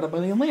sideboard out a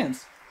billion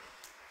lands.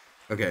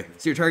 Okay.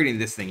 So you're targeting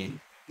this thingy.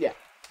 Yeah.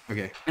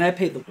 Okay. And I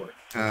paid the ward.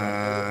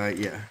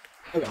 Yeah.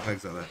 Okay. I'll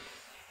exile that.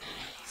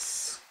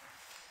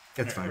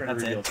 That's fine.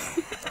 That's it.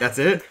 That's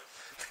it?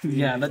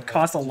 Yeah, that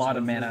costs a lot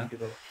of mana.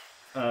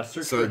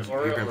 Search So for an you're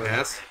aura gonna or-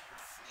 pass?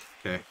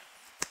 Okay.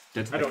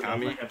 Dead to I the don't know.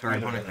 Kami. I have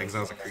Target no opponent idea.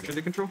 exiles a creature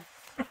to control.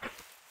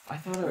 I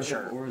thought I was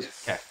Sure. auras.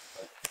 Okay.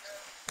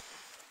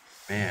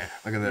 Man,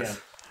 look at this. Yeah.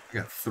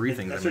 I got 3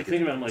 things I that started make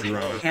thinking it about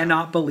like, draw.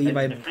 Cannot believe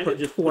I kinda put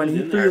just put it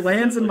in 23 there.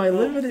 lands in my Like,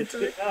 oh, limited. it's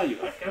good value.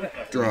 I gotta have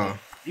it. Draw.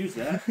 Use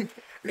that.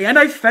 And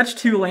I fetched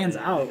 2 lands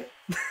out.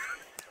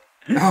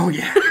 Oh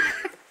yeah.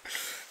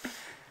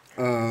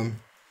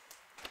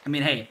 I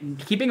mean, hey,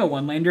 keeping a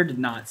 1-lander did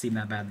not seem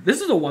that bad.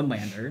 This is a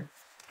 1-lander.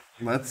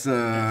 Let's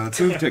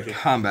move to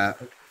combat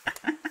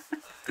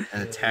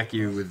and attack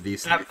you with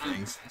these 3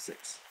 things.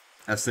 6.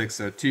 That's 6,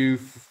 so 2.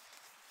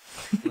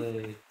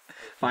 Play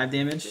 5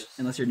 damage,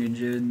 unless you're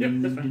ninja. Yep,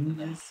 that's fine.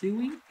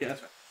 Ninja-suing? Yeah, that's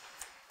fine.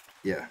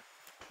 Yeah,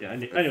 Yeah, I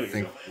knew I what you were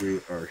think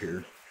doing. we are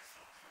here.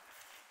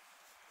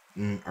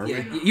 Are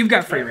Yeah, we? you've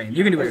got free reign.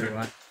 You can do whatever you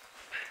want.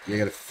 You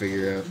gotta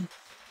figure out.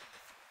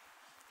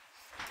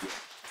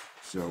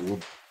 So we'll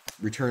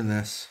return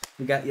this.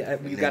 We got we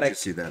And then gotta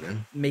just see that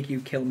in. make you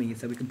kill me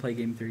so we can play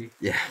game 3.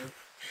 Yeah.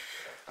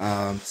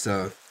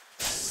 So And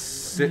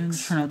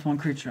 6. turn out one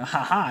creature.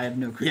 Haha, I have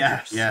no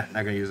creatures. Yeah,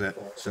 not gonna use that.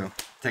 So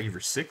attack you for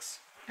 6.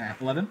 Alright,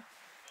 11.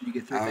 You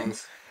get 3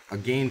 things. I'll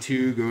gain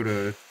 2, go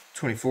to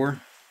 24,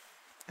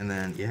 and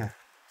then yeah,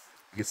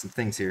 get some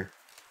things here.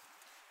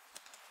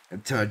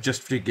 And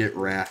just to get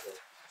Wrath.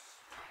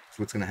 That's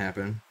what's gonna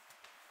happen.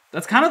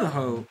 That's kind of the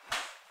hope.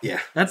 Yeah.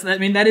 I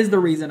mean, that is the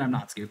reason I'm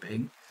not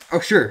scooping. Oh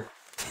sure.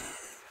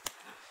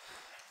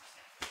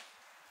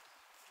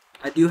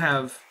 I do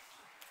have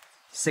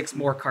 6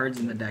 more cards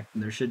in the deck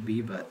than there should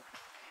be, but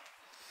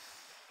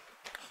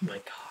oh my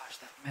gosh,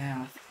 that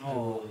math.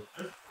 Oh,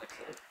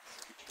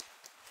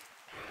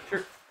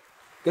 Sure.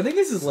 good thing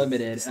this is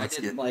limited. I Let's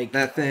didn't get like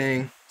that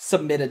thing.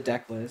 submit a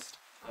deck list.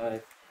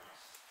 5.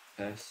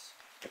 Pass.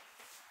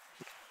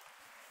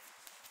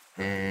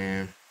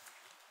 And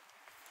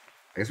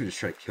I guess we just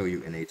try to kill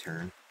you in a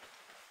turn.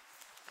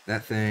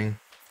 That thing.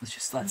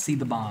 Let's see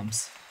the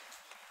bombs.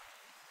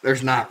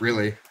 There's not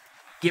really.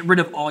 Get rid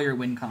of all your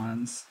win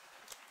cons.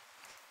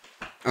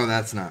 Oh,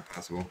 that's not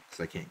possible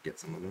because I can't get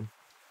some of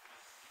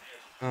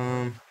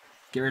them.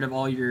 Get rid of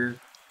all your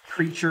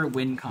creature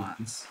win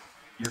cons.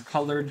 Your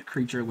colored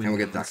creature win And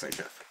we'll get cons. Dockside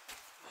Jeff.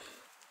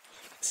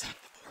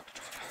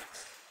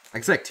 I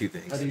can select 2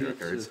 things. How do you Draw get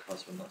to cards.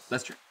 cost 1 less?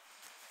 That's true.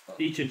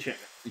 Each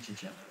enchantment. Each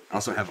enchantment. I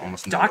also have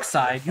almost no.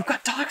 Dockside. You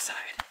got Dockside.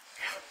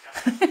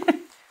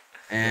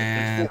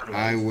 And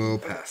I will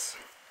pass.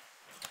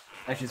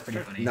 Actually, it's pretty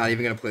funny. Not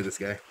even gonna play this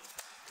guy.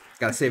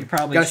 Gotta save.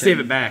 probably Gotta save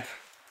shouldn't. it back.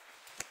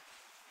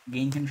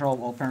 Gain control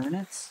of all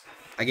permanents,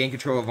 I gain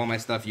control of all my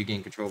stuff. You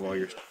gain control of all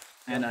your stuff.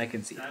 and I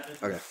can see.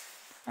 Okay.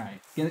 All right,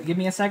 give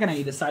me a second. I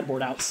need to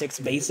sideboard out 6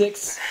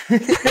 basics.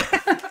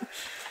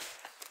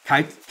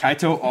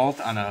 Kaito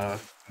alt on a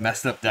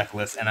messed up deck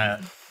list,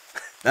 and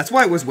that's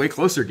why it was way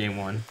closer game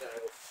 1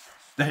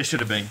 than it should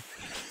have been.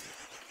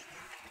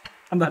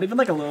 I'm not even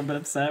like a little bit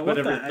upset. What But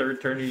every the heck?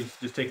 third turn, he's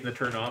just taking the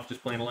turn off,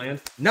 just playing a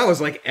land. No, it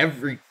was like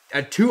every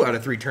 2 out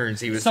of 3 turns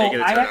he was So taking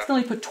a I turn off.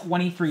 accidentally put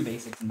 23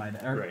 basics in my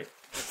deck, Right.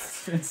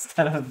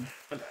 instead of.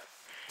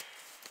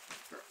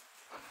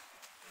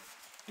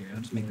 Here,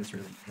 I'll just make this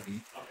really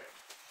easy.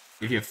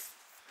 If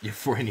you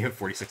have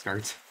 46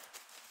 cards.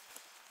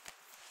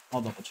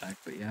 I'll double check,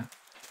 but yeah.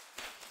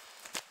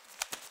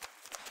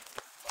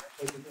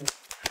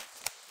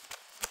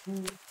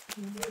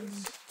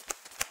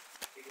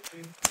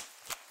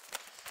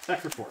 Back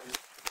for 4.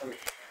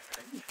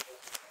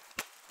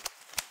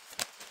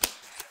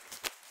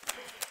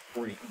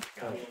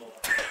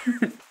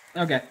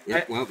 Okay.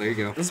 Yeah. Well, there you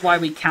go. This is why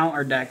we count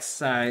our deck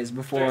size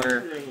before.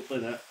 We'll play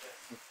that.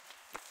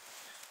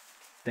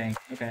 Dang.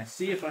 Okay.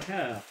 See if I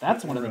have.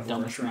 That's one of the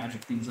dumbest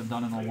magic things I've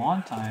done in a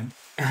long time.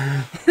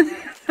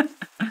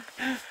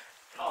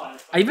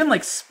 I even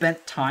like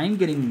spent time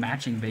getting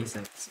matching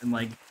basics and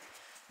like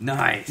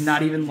Nice.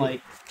 not even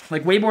like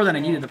way more than I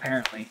needed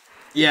apparently.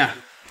 Yeah.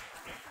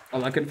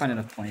 Oh, I couldn't find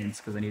enough planes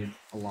because I needed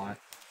a lot.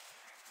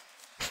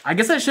 I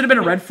guess that should have been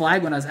a red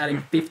flag when I was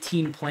adding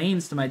 15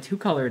 planes to my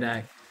 2-color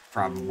deck.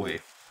 Probably.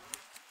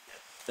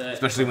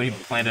 Especially when you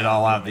planned it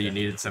all out that you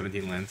needed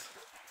 17 lands.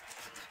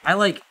 I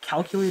like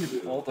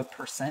calculated all the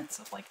percents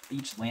of like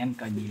each land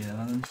I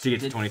needed. To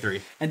get to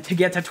 23. And to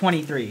get to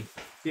 23.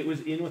 It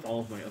was in with all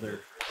of my other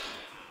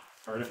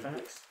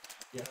artifacts.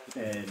 Yeah.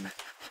 And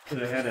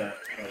because I had a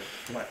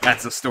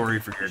That's a story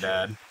for your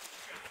dad.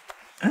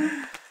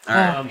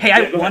 Alright. Hey, Yeah,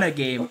 I go won ahead. a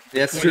game.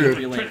 That's I'm true.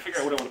 trying to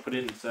figure out what I want to put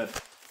in instead.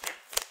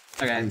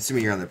 Okay. I'm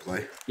assuming you're on their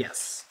play.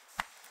 Yes.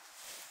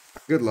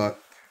 Good luck.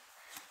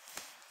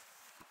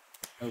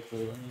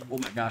 Hopefully. Oh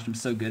my gosh, I'm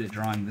so good at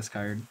drawing this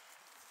card.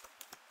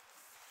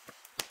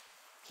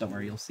 Don't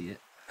worry, you'll see it.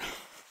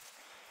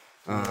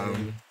 Oh,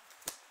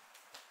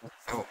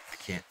 I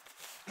can't.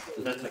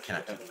 That's I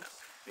cannot do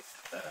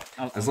that.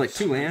 I was like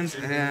 2 lands.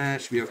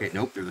 Should be okay.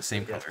 Nope, they're the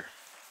same color.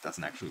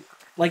 Doesn't actually work.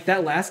 Like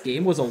that last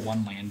game was a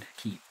 1-land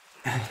keep.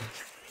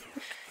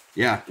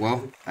 Yeah,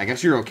 well, I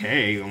guess you're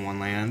okay on 1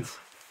 land.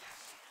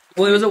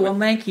 Well, it was a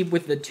 1-land keep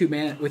with the 2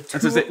 mana with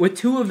That's what I said. with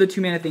 2 of the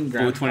 2 mana thing But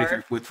ground with 23,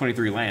 card. with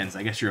 23 lands,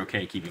 I guess you're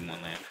okay keeping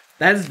 1 land.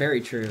 That is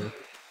very true.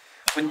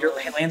 When your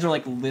lands are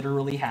like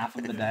literally half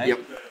of the deck. Yep.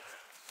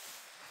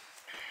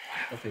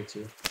 Okay,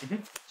 2.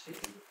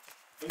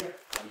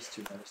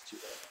 -2, -2.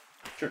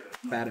 Sure.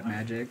 Bad at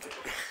Magic.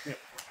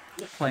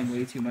 Playing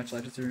way too much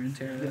Legacy and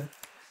Terra.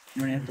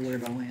 You don't have to worry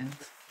about lands.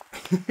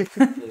 Play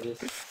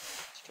this.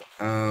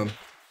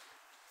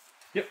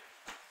 Yep.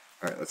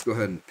 All right, let's go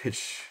ahead and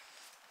pitch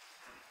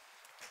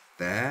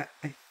that.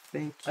 I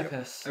think. I Yep.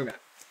 pass. Okay.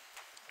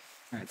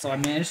 Alright, so I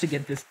managed to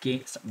get this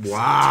game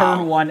Wow.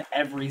 turn 1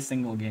 every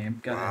single game.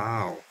 Go ahead.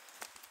 Wow.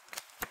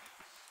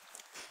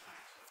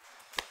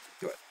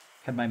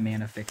 Had my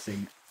mana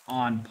fixing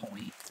on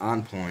point.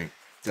 On point.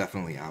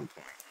 Definitely on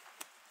point.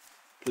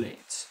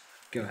 Blades.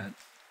 Go ahead.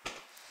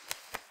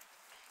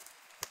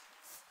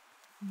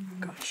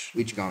 Gosh.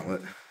 Leech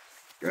Gauntlet.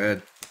 Go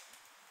ahead.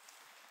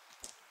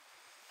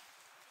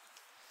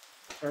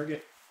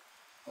 Target.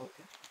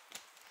 Okay.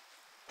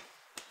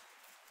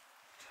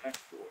 Attack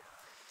 4.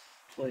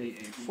 Play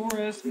a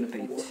forest. I'm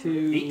gonna pay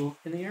 2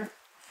 In the air.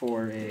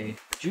 for a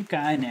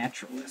Jukai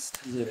Naturalist.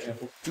 Is it a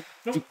trample?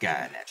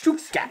 Got it.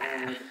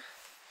 Jukai.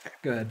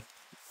 Good.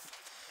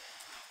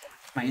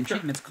 My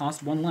enchantments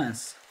cost 1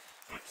 less.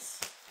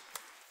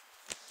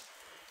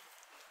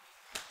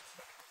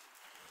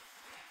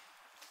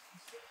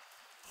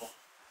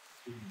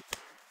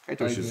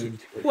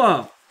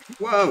 Whoa!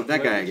 Whoa,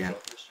 that guy again.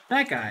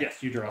 That guy.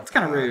 Yes, you draw. That's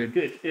kind of rude.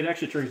 Good. It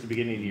actually triggers the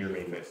beginning of your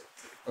main phase.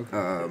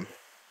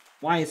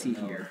 Why is he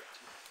here?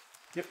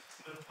 Yep.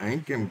 I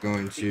think I'm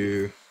going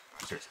to.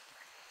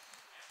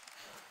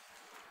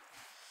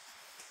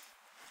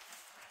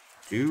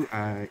 Do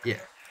I? Yeah.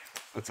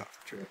 Let's off.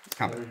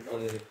 Combat.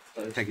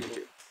 Take it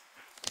to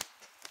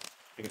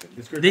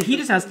 2. He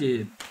just has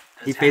to.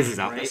 He attack, phases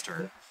out right? this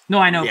turn. No,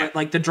 I know, Yeah. but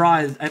like the draw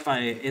is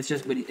it's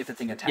just if the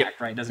thing attacked, Yep.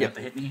 right? Doesn't Yep. have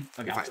to hit me.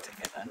 Okay, I'll Fine. just take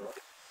it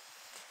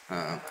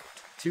then.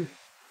 2.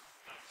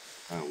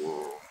 I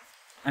will.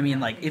 I mean,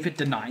 like if it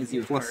denies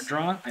you a Plus- card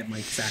draw, I'd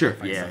like Sure,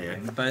 sacrifice yeah,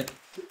 something. yeah. But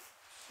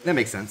That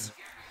makes sense.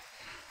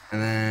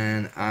 And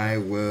then I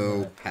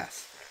will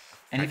pass.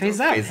 and he I phases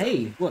don't out. phase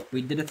Hey, look,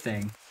 we did a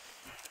thing.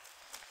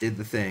 Did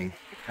the thing.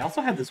 I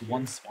also had this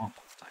 1 swamp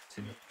all the time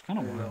too. Kind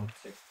of wild.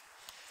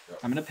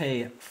 I'm gonna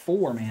pay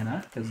 4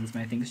 mana because this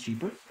my thing is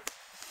cheaper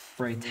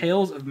for a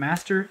Tales of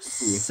Master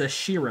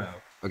Sashiro.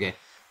 Okay.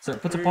 So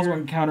it puts a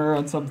 +1 counter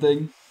on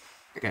something.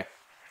 Okay.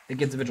 It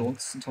gets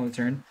vigilance until the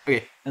turn,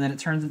 Okay. and then it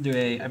turns into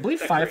a I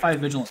believe 5/5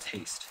 vigilance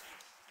haste.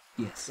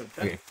 Yes.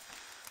 Okay.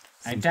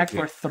 I attack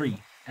for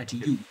 3 at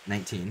you.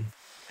 19.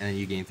 And then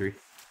you gain 3.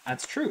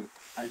 That's true.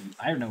 I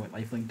don't know what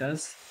lifelink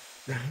does.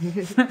 I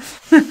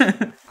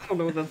don't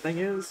know what that thing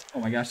is. Oh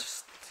my gosh,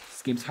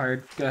 this game's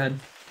hard. Go ahead.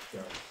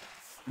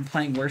 I'm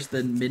playing worse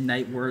than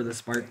Midnight War of the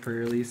Spark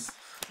Prerelease.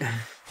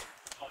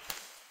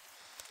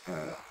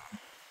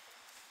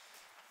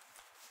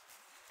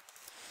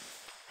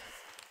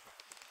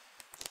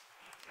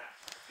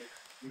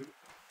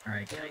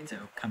 Alright,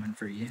 Kaito, coming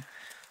for you.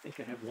 I think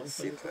I have one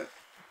See player.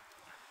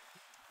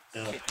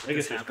 that. No, I This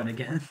guess there's happen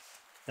again.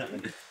 that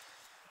one.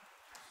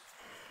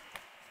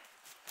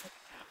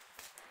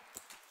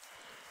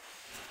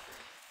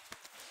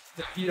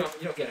 You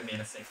don't get a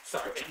mana sink.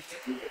 Sorry.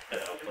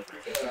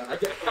 I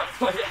get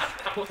oh, yeah,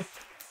 that was.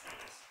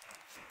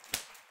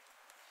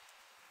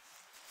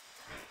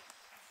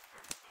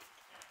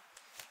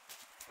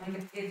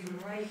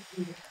 It's right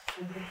here.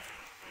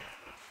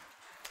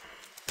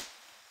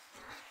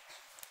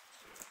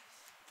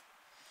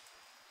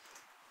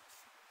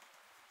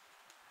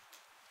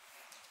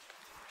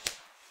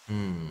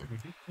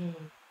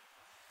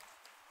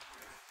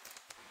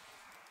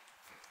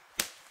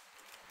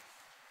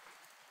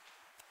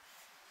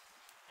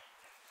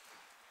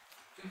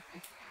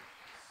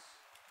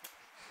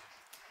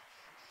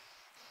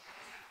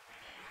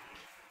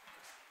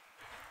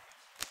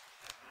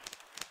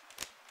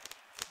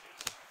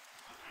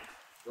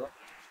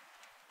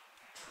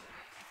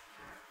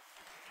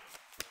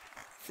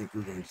 I think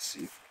we're going to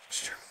see.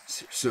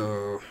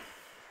 So,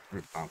 we're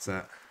going to bounce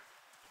that.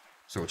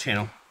 So,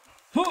 channel.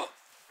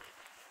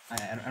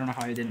 I don't know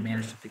how I didn't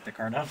manage to pick the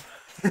card up.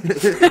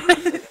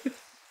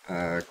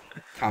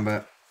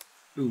 Combat.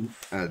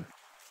 Oof. And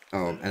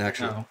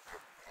actually, Oh.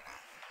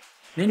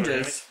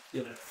 Ninjas.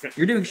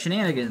 You're doing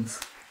shenanigans.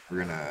 we're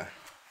going to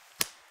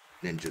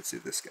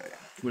ninjutsu this guy.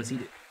 What does he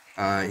do?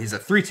 He's a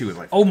 3/2 with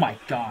life. Oh my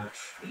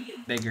gosh.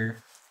 Bigger.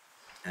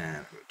 And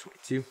I'm going to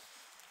 22.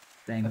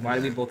 Dang, why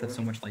do we both have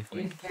so much life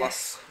link?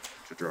 Plus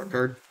to draw a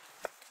card.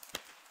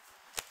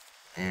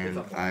 And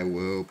I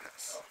will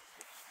pass.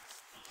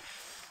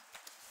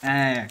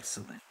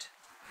 Excellent.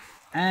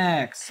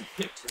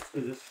 Excellent.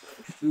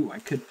 Ooh, I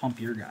could pump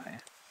your guy.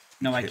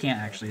 No, I can't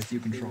actually. It's you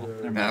control.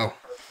 Never mind.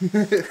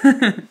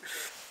 No.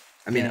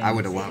 I mean, I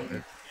would allow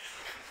it.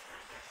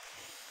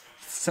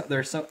 So,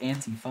 they're so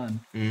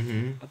anti-fun.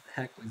 Mm-hmm. What the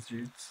heck,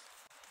 wizards?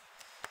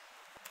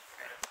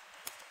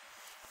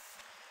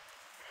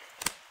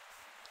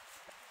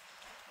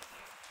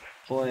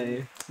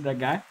 Play that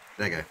guy.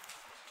 That guy.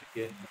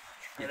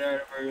 And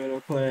then we're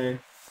gonna play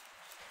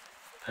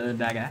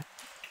that guy.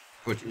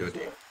 What you go do?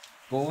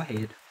 Go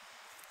ahead.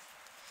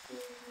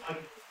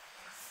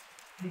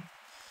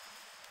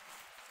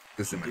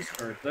 This is my card.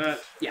 Discard that.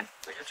 Yeah.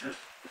 It's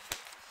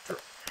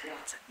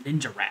a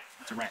ninja rat.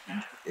 It's a rat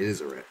ninja. It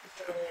is a red.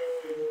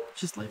 It's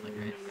just lightly,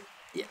 right?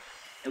 Yeah.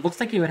 It looks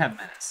like he would have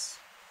menace,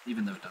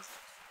 even though it doesn't.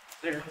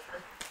 There.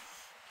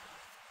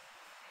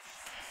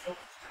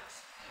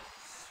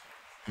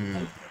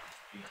 Mm.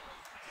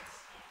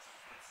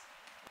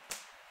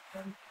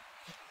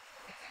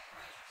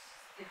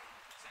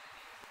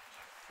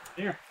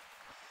 There.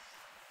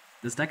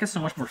 This deck is so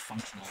much more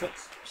functional.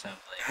 So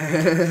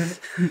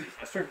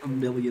like a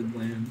million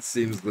lands.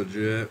 Seems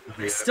legit.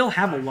 I still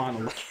have a lot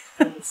of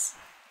lands.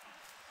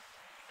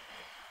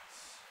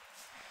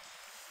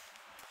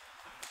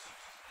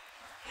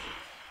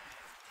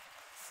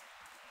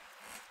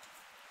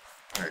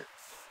 Alright.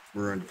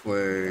 We're going to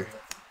play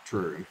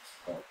True.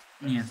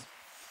 Yes.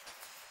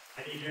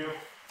 I need you.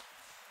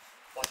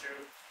 One,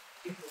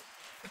 two.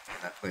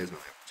 That plays my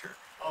turn.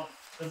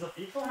 Does the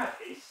vehicle have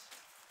haste?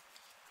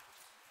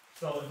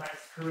 So if I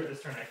screw it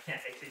this turn, I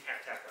can't actually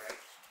can't attack, right?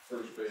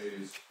 First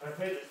phase. If I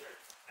play this turn,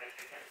 I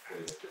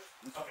can't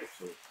attack.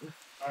 Okay.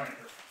 Alright.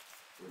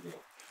 We're going.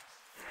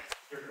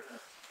 Your turn.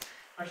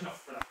 Actually, no,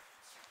 for that.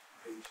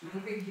 I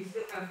don't think you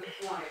still have the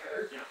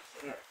flyer.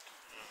 Yeah.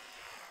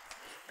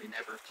 We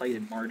never played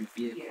in Mardu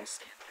vehicle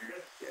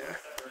standard. Yeah.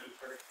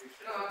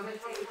 No, I'm like,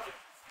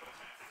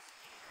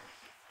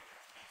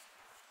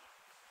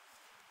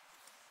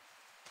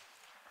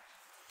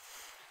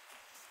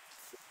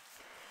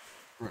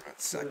 We're going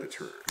to sack the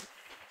turn.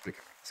 Think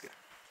about this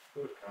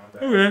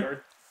guy. Okay.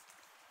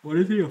 What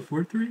is he, a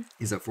 4/3?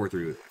 He's at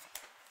 4/3 with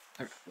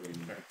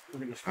We're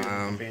gonna screw the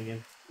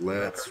companion.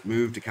 Let's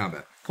move to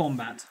combat.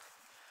 Combat.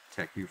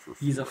 Attack you for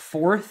 4. He's a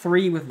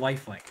 4/3 with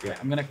lifelink. Yeah.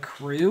 I'm gonna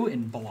crew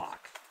and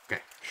block.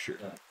 Okay, sure.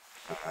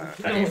 Yeah.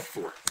 I need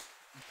 4.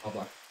 I'll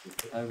block.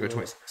 I Go will-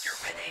 26. You're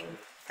winning.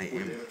 I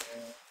am.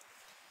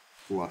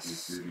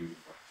 Plus.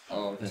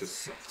 Oh,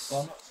 Just that's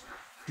 6.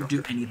 You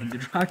do anything to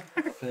draw.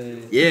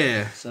 pay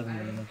Yeah. 7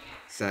 mana.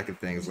 Sacking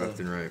things left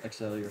and right.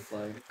 Exile your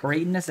flag.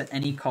 Greatness at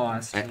any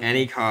cost. At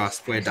any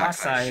cost, play a Top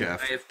dockside side,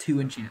 chef. I have 2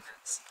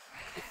 enchantments.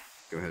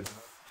 Go ahead.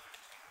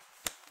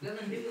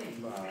 doesn't do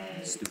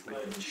anything.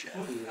 Stupid chef.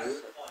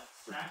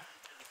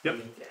 Yep.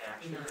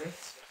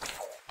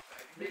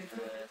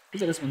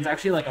 So this one's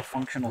actually like a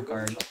functional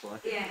card.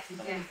 Yes, you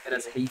can. It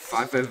has haste.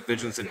 5/5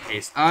 vigilance and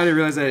haste. I didn't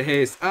realize I had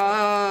haste.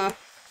 That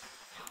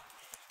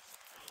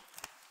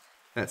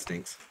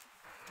stinks.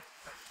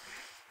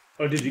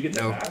 Oh, did you get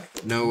that No,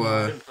 back?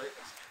 no.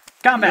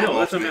 Combat! No,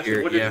 that's what I'm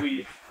asking. What Yeah. did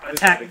we...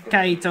 Attack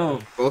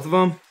Kaito! Both of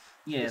them.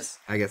 Yes.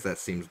 I guess that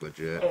seems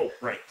legit. Oh,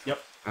 right.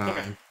 Yep.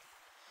 Um,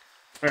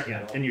 Alright,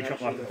 yeah. And you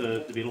chop off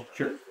the beetle?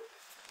 Sure.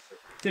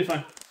 Seems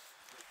fine.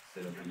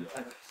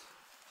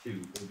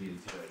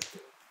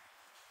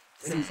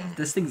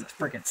 This thing's a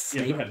freaking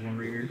Yeah, go staple ahead.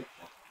 warrior.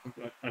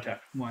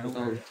 Attack. Wild.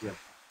 Oh, yeah.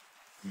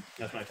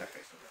 That's my attack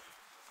face.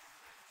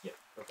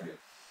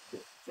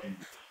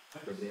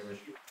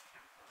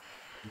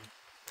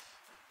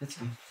 That's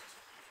fine.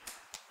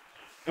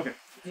 Okay.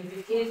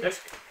 If it is,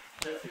 Next.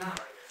 it's not.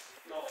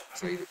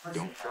 so you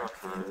don't draw a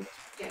card.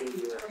 Yeah,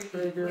 you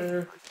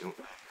I don't.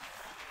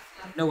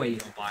 No way you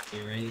don't block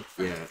here, right?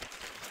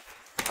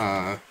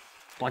 Yeah.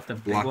 Block the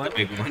big Block one. the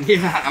big one.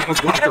 Yeah, I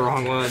almost blocked the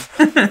wrong one.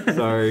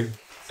 Sorry.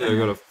 So I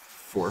go to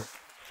 4.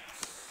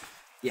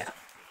 Yeah.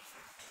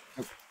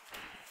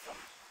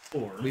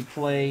 Or We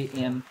play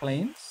in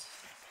planes.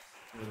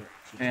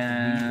 that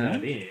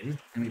And in.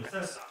 we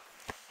pass.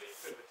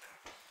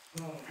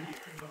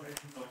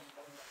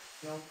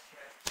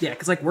 Yeah,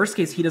 because like worst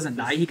case he doesn't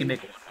die, he can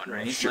make a 1/1,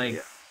 right? Sure, like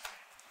yeah.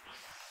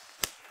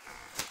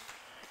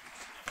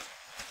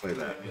 Play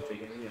that.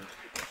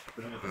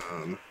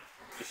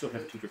 I still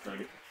have 2 for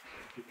target.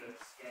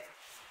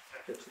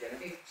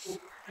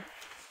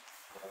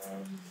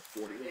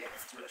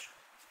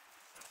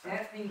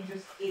 that thing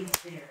just is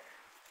there.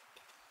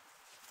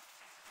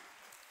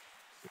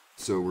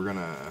 So we're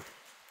gonna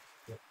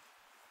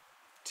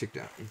tick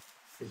down.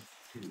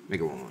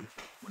 Make a 1/1.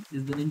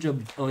 is the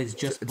ninja? Oh, he's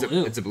just It's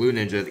blue. a blue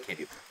ninja that can't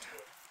do that.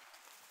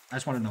 I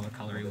just want to know what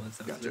color he was.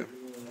 That was Gotcha. it.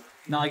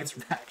 Not like it's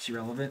actually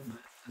relevant,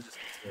 but it's just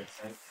Okay,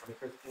 so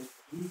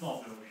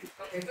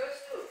it's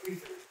still a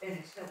creature, and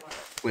it's still like.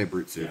 Play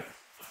brute suit.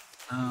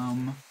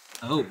 Oh.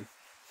 Oh.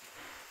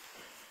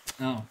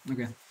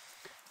 Okay.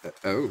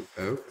 Oh.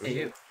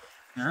 Hey.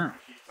 Yeah.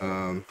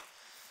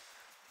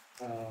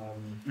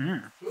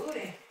 Yeah.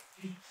 Good.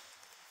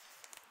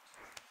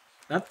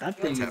 That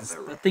thing Tap is that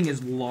rock. that thing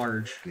is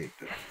large. I need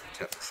to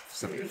tap this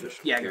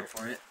semi-efficient. Yeah, go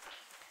for it.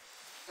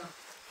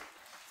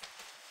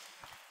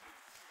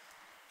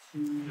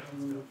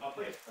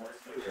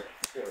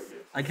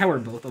 I like how we're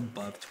both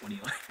above 20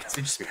 life because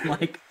we've just been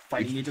like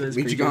fighting each other's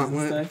Leech creatures and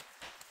Gauntlet. stuff.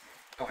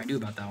 Oh, I knew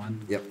about that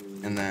one. Yep.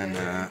 And then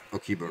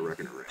Okibo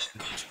Reckoner Red.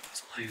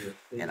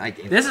 And I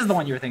gave This is the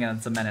one you were thinking of.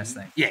 It's a menace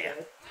thing. Yeah.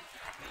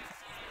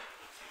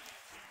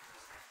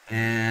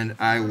 And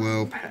I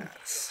will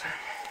pass.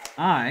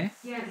 I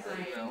Yes,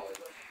 I know.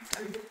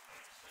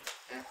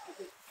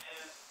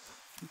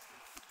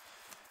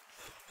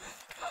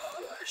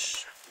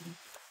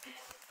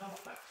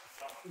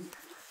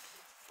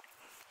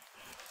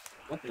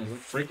 What the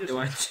frick do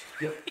I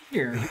do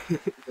here?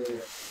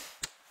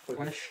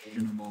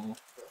 Questionable.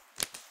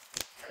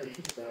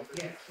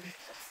 Yes.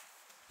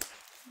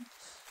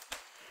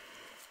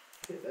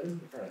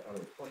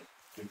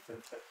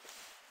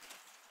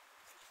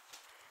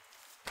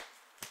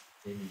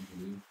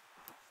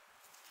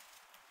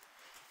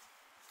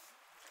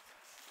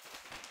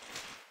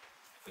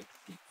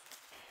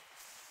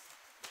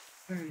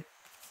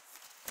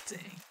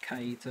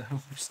 Kaito.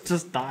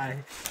 Just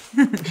die.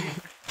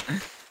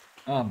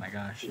 Oh my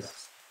gosh.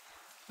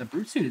 The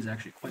brute suit is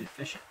actually quite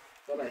efficient.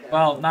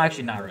 Well, no,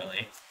 actually not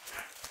really.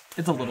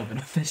 It's a little bit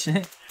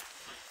efficient.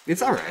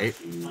 It's alright.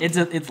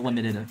 It's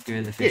limited of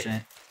good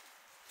efficient.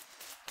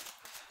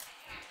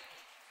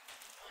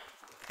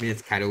 I mean,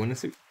 it's Kaido in a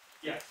suit.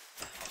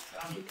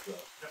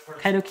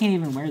 Kaido can't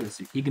even wear the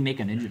suit. He can make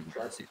a ninja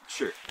wear the suit.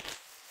 Sure.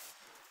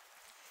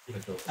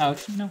 Oh,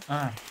 actually, no.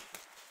 I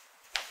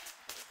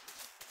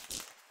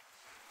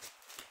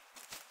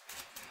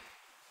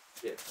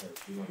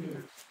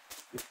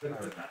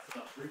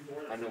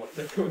know what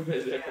they're doing.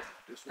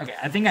 Okay,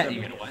 I think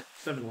you know what?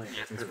 7 lands.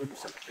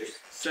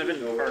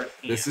 7 card.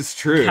 This is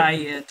true.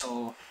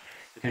 Kaito.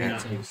 Yeah,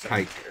 Kaito.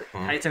 Kaito. Huh?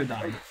 Kaito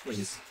died,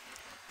 please.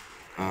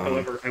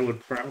 However, I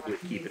would probably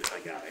keep it if I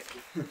got it.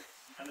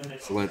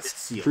 So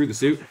let's crew the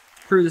suit.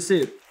 Crew the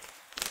suit.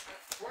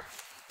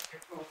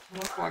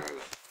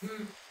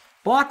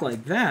 Block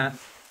like that.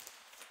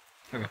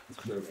 Okay.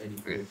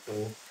 Okay.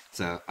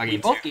 So I We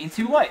gain both 2. gain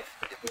 2 life.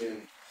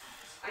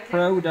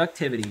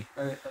 Productivity.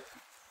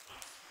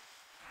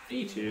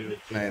 D2.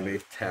 I have a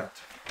tapped.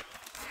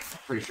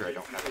 Pretty sure I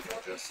don't have a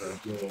ninja, so.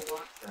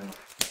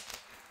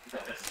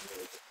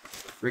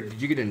 Rick,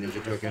 did you get a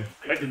ninja token?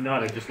 I did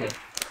not, I just looked.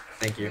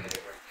 Thank you.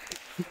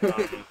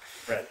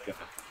 Red, go.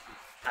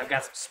 I've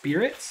got some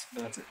spirits,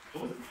 but that's it.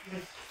 I'm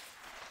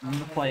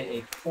gonna play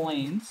a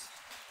plains.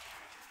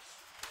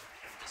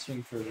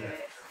 Swing for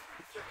that.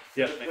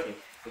 Yeah, thank you.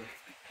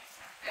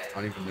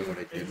 I don't even know what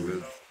I did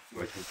with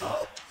my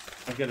tokens.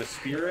 I've got a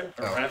spirit,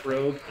 a Oh. rat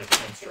rogue, and a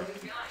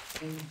construct.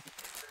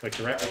 Like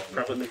the rat rogue is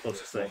probably the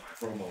closest thing.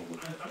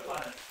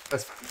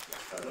 That's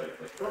fine.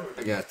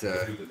 I got,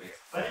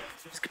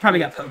 Just probably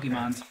got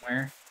Pokemon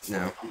somewhere.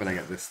 no, but I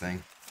got this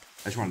thing.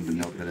 I just wanted to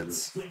note that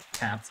it's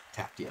Tapped.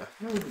 tapped, yeah.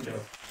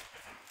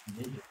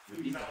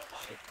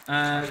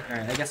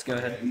 Alright, I guess go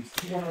ahead.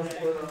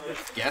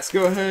 Yes,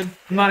 go ahead.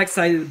 I'm not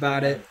excited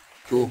about it.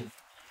 Cool.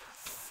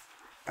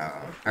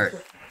 Alright.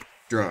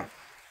 Draw.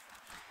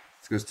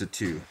 This goes to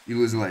 2. You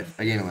lose a life.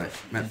 I gain a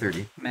life. I'm at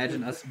 30.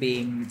 Imagine us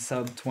being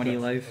sub 20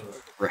 life.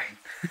 Right.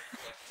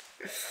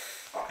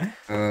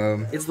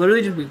 It's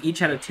literally just we each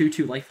had a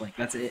 2/2 lifelink.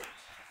 That's it.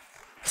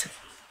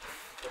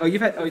 Oh,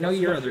 you've had. Oh, no,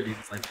 your other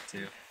dude's lifelink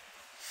too.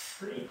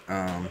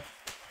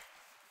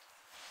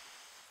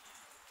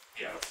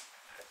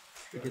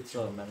 It gets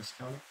menace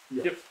counter.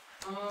 Yep.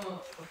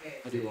 Oh, okay.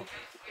 I do want.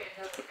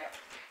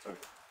 Sorry.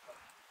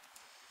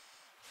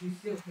 You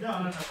still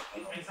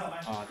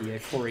The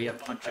Korea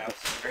punch out.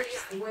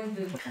 when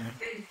the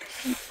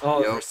Oh,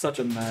 Yep. they're such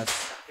a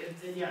mess.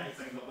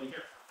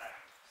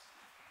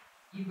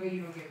 you but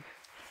you don't get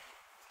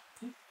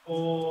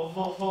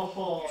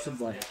Should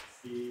like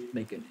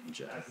make a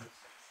ninja.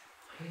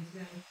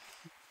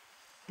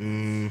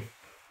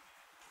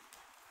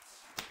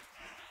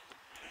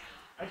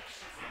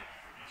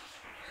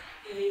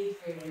 I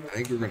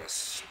think we're gonna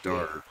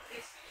start.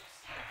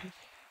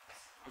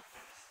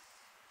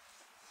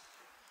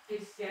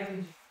 it's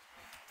scavenging.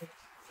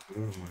 How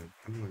do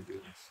I do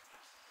this?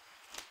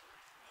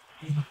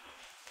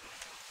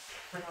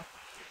 I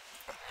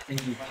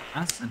think you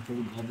pass and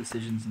hold all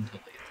decisions until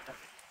they attack.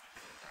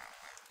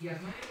 Yeah.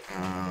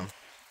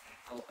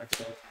 I'll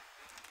exile.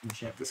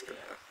 Enchant This guy.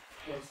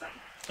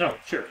 Oh,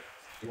 sure.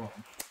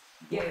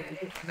 Yeah.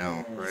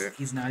 No, right?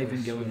 He's not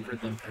even going for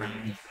the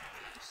green.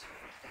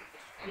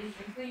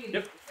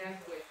 Yep.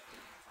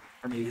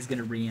 Or maybe he's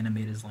gonna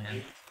reanimate his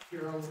land.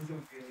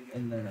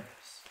 and then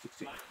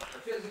 16.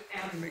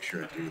 Make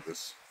sure I do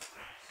this.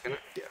 Can I?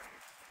 Yeah.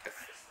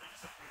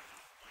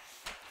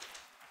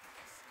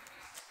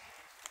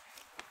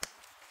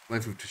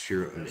 Life of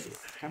Toshiro is.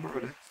 Can I borrow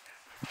that?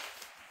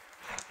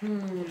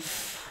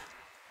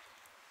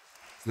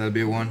 So that'd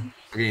be a 1.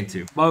 I gain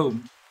 2.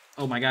 Boom.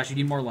 Oh my gosh, you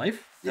need more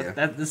life? Yeah.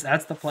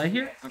 That's the play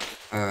here?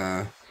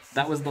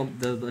 That was the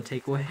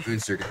takeaway. Moon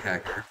Circuit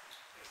Hacker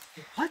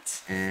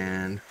What?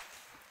 and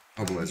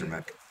Mobilizer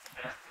Mech.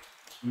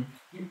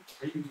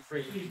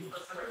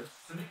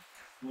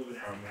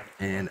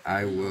 And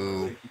I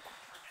will.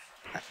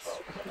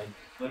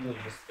 Before the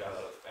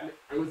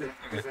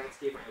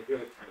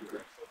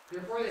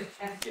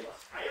test.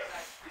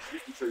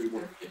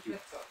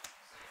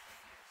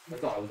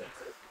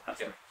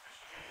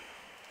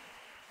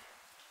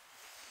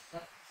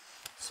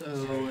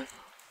 So.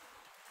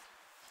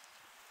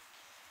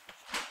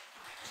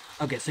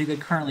 Okay, so you could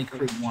currently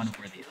crew one or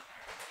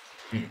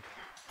the other.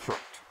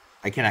 Correct.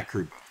 I cannot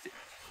crew both.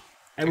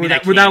 And mean, I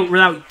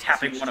without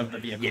tapping one of the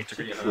vehicles to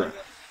create another.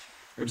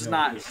 Which is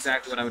not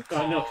exactly what I would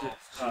call No.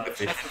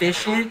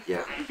 efficient.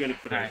 Yeah. I'm gonna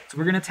put Alright, so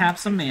we're gonna tap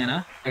some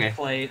mana and Okay.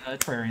 play a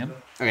Aquarium.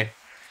 Okay.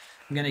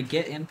 I'm gonna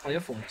get in, play a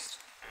Forest.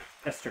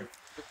 S turn.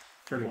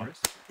 Turn 1.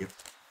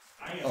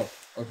 oh,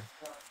 okay.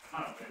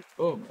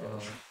 Oh.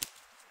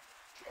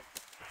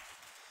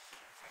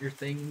 Your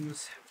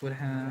things would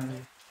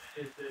have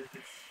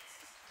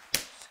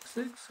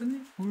 6 in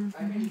it? Or...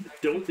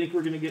 Don't think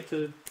we're gonna get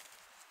to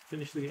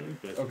finish the game,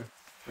 but Okay.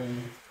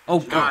 Oh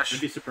I'd gosh.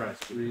 be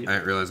surprised. I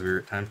didn't realize we were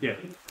at time. Yeah,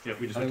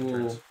 we just I have to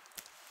turn. will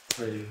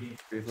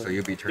So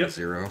you'll be turn Yep.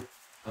 0.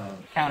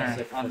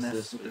 Counter on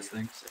this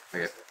thing.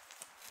 Okay.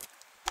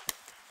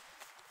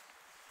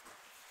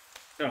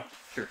 Oh,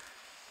 sure.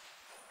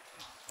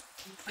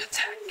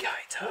 Attack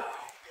Kaito.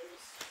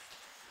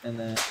 And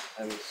then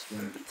I will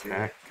swing.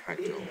 Attack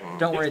Kaito.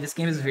 Don't worry, this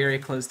game is very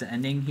close to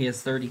ending. He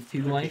has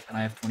 32 life, and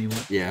I have 21.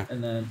 Yeah.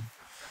 And then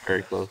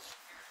Very close.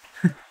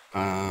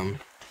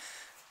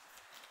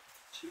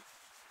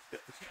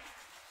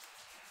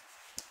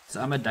 So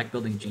I'm a deck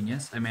building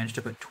genius. I managed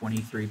to put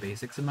 23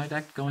 basics in my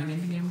deck going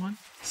into game 1.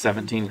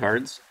 17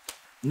 cards.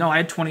 No, I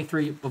had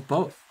 23 of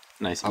both.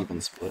 Nice even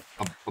split.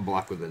 A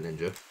block with a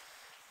ninja.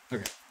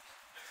 Okay.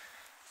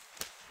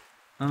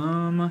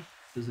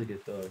 does it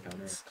get the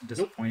counter?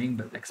 Disappointing,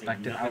 but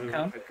expected Not having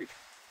outcome. a creature.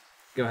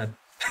 Go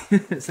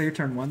ahead. So your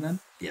turn 1 then?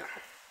 Yeah.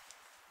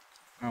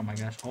 Oh my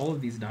gosh, all of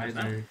these dies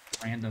are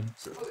random.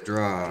 So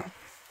draw.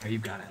 Oh, you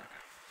got it.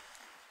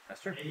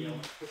 That's true.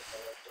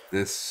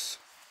 This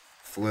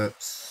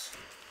flips.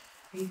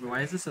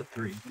 Why is this a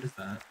 3? What is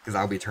that? Because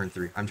I'll be turn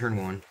 3. I'm turn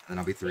 1, then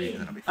I'll be 3, and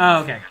then I'll be 3. Oh,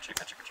 okay, gotcha.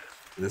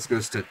 This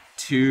goes to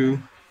 2.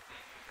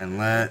 And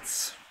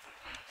let's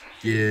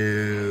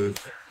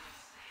give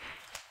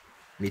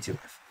me 2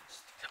 life.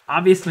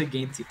 Obviously,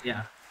 gain 2.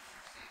 Yeah.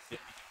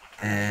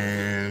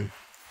 And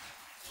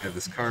I have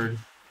this card.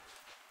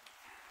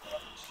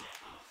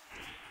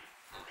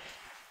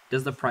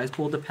 Does the prize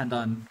pool depend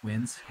on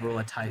wins, or will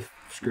a tie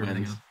screw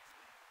everything Wins. up?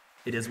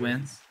 It is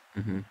wins.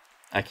 Mm-hmm.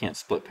 I can't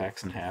split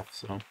packs in half,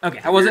 so.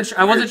 Okay, I wasn't sure.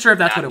 I wasn't sure if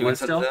that's what it Doing was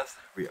sudden still. death?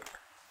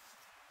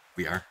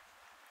 We are.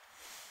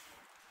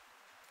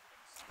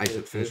 I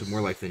should finish with more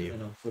life than you.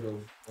 And I'll put a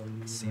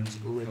one.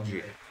 Seems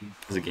legit.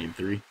 Is it game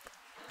 3?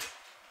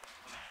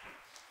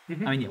 I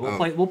mean, yeah, we'll Oh.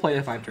 play. We'll play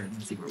the 5 turns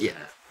and see where Yeah.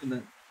 we're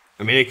at.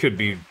 I mean, it could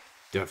be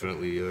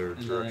definitely the other And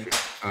then direction.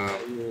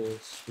 I will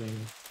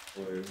swing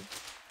for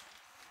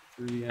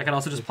 3. I could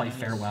also just play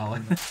farewell.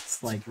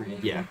 It's like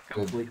Yeah.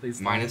 Well, completely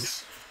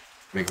minus.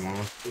 Make them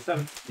all. So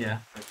 7. Yeah.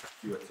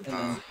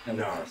 And then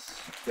no. pass.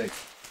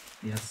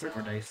 Yes.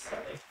 More dice.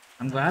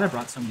 I'm glad I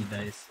brought so many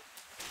dice.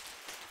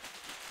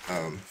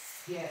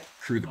 Yeah.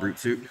 Crew the brute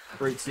suit.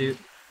 Great suit.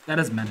 That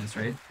is menace,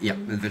 right? Yep.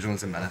 The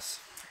vigilance and menace.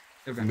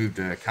 Okay. Move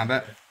to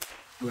combat.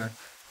 Okay.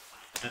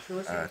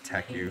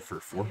 Attack you for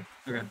 4.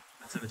 Okay.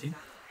 That's 17.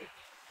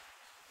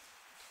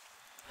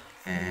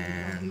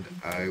 And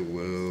I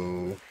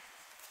will.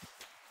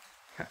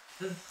 Okay.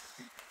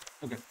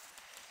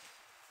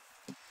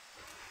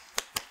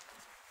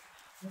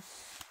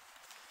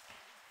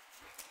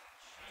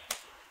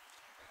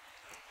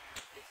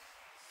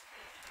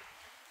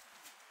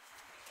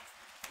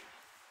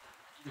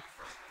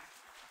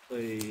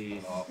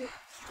 Play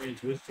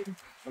Strange Wisdom.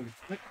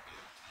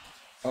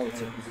 Oh,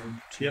 it's a.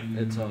 Yep.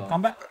 It's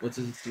Combat. What's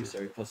it do?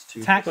 Sorry,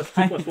 +2. Attack.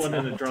 +2/+1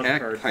 and then draw the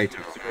Attack card. Kaito.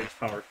 It's a great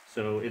power.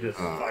 So it is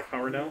 5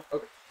 power now.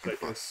 Okay. So I can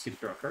Plus. get to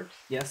draw a card.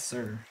 Yes,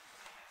 sir.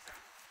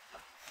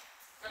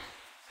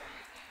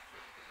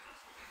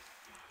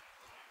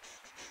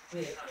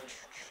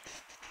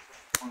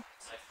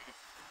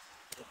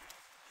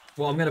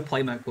 Well, I'm gonna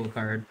play my cool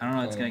card. I don't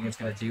know if it's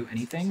gonna do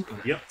anything.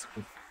 But Yep. it's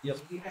cool.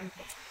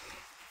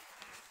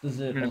 Does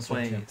I'm it gonna also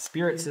play count?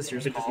 Spirit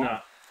Sisters It does Call.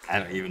 not. I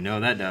don't even know what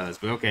that does,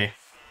 but okay.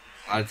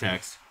 A lot of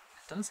text.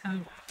 It does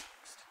have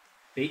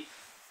 8.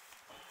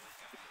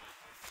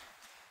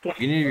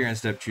 Beginning of your end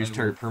step, choose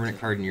target permanent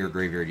card in your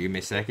graveyard. You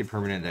may sack a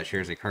permanent that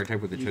shares a card type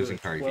with the chosen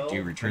card. If you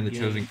do, return the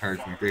chosen card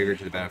from your graveyard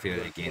to the battlefield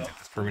it gains. If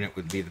this permanent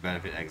would be the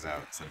benefit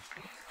exile. So,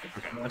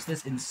 what's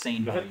this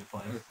insane Go ahead. value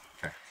play?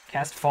 Okay.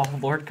 Cast Fall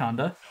of Lord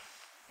Conda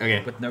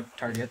okay, with no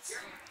targets.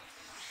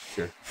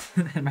 sure.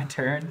 In my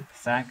turn,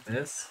 sack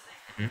this.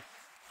 Mhm.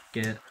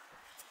 Get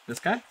this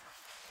guy.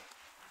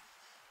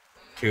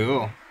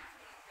 Cool.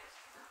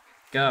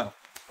 Go.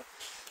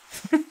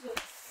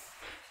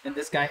 And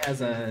this guy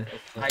has a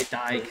high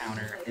die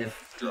counter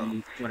if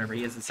he, whatever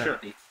he is a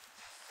 70.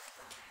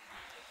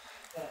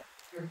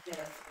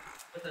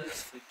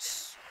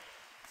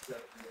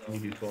 You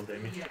do 12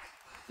 damage.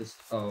 This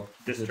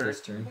This is it turn.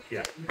 This turn.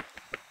 Yeah.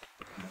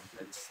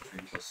 It's 3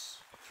 plus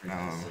 3 Oh.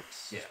 plus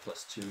 6. Yeah.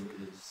 Plus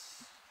 2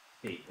 is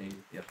 8.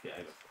 8. Yep. Yeah, I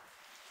have it.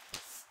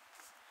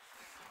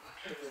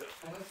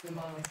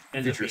 And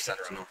And Future just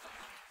Sentinel.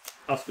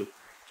 I'll scoop.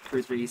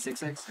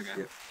 3-3-6-6?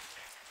 Okay.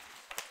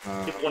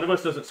 If one of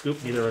us doesn't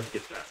scoop, neither of us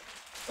gets that.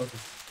 Okay.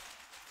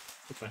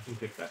 That's fine. We can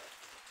pick that.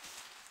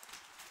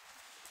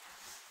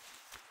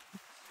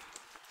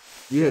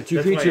 Yeah, 2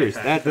 That's why I creatures.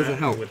 attacked That doesn't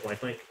help. With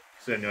lifelink,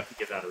 so I know I can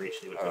get out of reach.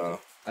 And it would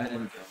I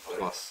didn't go.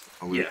 Plus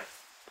a loot. yeah.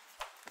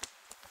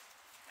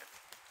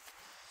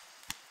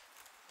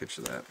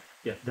 Picture that.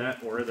 Yeah,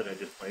 that aura that I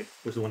just played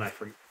was the one I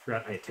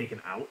forgot I had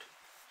taken out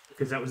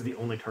because that was the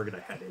only target I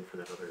had in for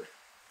that other.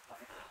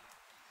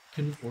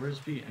 Can auras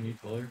be any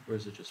color, or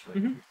is it just white?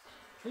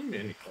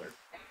 Any color.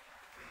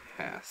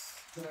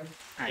 Pass.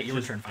 Alright, you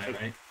were turn 5,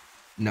 right?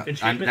 No,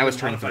 Enchantment that was and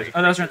turn modifiers. 3.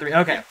 Oh, that was turn 3.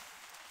 Okay.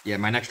 Yeah,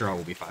 my next draw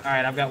will be 5.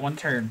 Alright, I've got one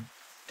turn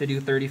to do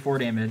 34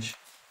 damage.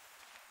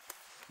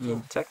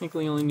 You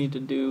technically only need to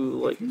do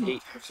like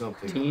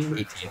 18.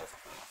 18.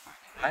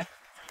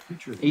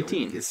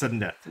 18. It's sudden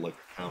death. Like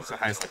It's the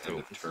highest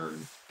like the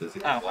turn. Does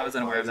it Oh, I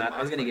wasn't aware of that.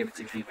 I was gonna give it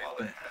to you,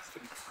 but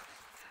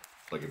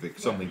like if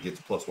something gets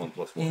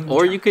 +1/+1.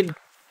 Or you could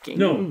gain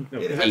No,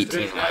 It has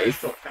 18 to-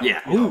 life.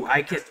 Yeah. ooh,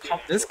 I could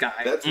pump this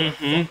guy. That's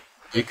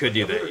You could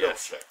do that,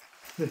 yes.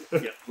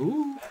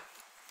 Ooh,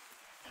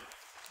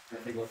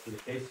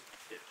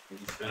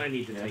 I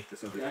need to take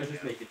this over.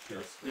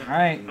 all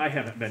right. I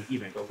haven't been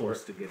even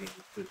close to getting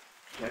to.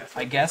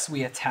 I guess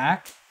we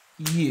attack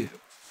you.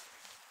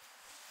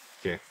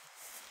 Okay.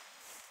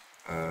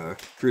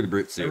 Crew the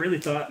Brute I Suit. really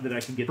thought that I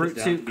could get Brute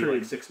this down to suit be crew.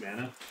 like 6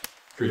 mana.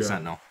 Crew the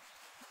Sentinel.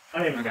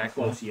 I haven't Okay, got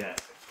close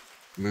yet.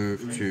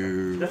 Move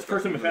to... That's the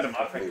first time I've had a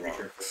modified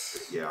creature.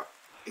 Yeah,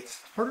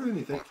 it's harder than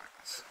you think.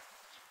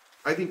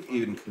 I think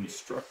even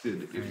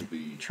constructed it will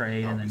be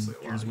Trade, and then obviously a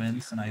lot yours easier.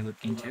 wins, and I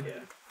look into. Yeah.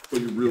 But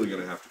you're really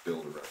gonna have to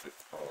build around it.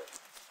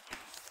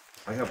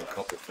 I have a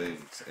couple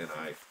things, and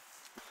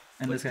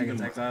And this guy even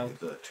gets with exiled.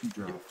 The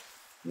 2-drop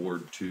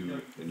Ward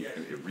 2, and you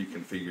can it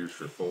reconfigures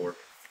for 4.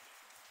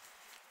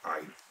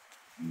 I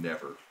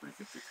never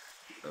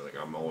reconfigure.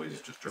 I'm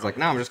always just. It's like,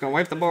 no, I'm just gonna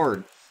wipe the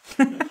board.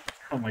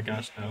 Oh my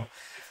gosh, no.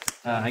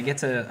 I get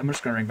to. I'm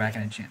just gonna bring back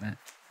an enchantment.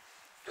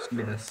 Just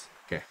gonna be this.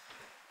 Okay.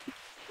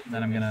 And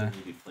then I'm gonna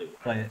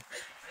play it.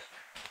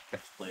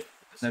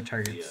 No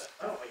targets.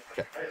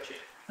 Okay.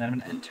 Then I'm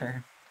gonna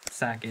enter,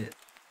 sack it,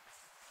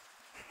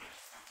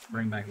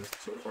 bring back this.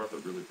 So far, the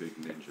really big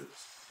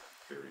ninjas.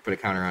 Very Put a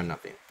counter on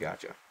nothing.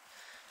 Gotcha.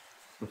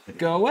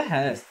 Go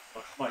ahead.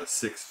 the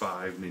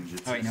 6/5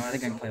 ninjas. Oh, you know what? I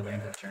think I can play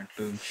land this turn.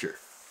 Boom. Sure.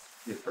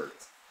 It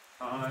hurts.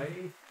 I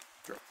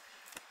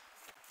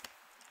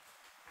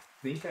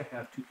think I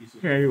have 2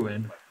 pieces. Yeah, you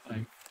win.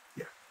 Like,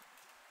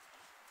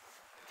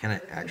 Can I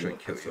actually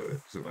kill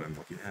you? Is what I'm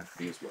looking at.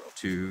 Me as well.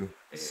 2,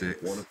 6,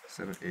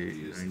 7, 8,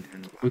 9, 10,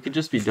 11. We could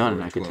just be done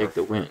and I could take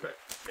the win.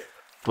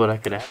 But I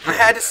could I actually.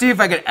 had to see if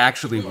I could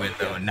actually win,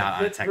 though, and not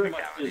on a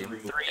technicality. 3,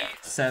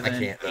 7,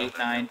 can't, though. 8,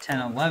 9, 10,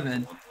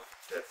 11.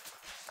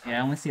 Yeah,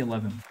 I only see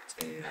 11.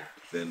 And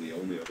then the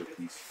only other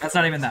piece. That's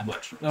not even that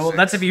much. Well,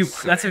 that's if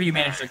you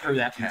manage to accrue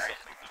that many.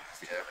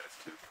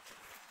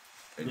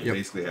 And you Yep.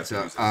 basically have So,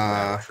 to use it as a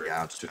battle trick yeah,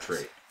 I'll just to pass.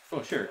 trade.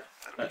 Oh, sure.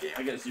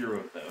 I got 0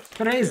 of those.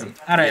 Crazy.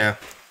 All right. Yeah.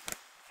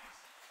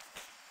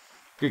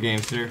 Good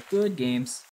game, sir. Good games.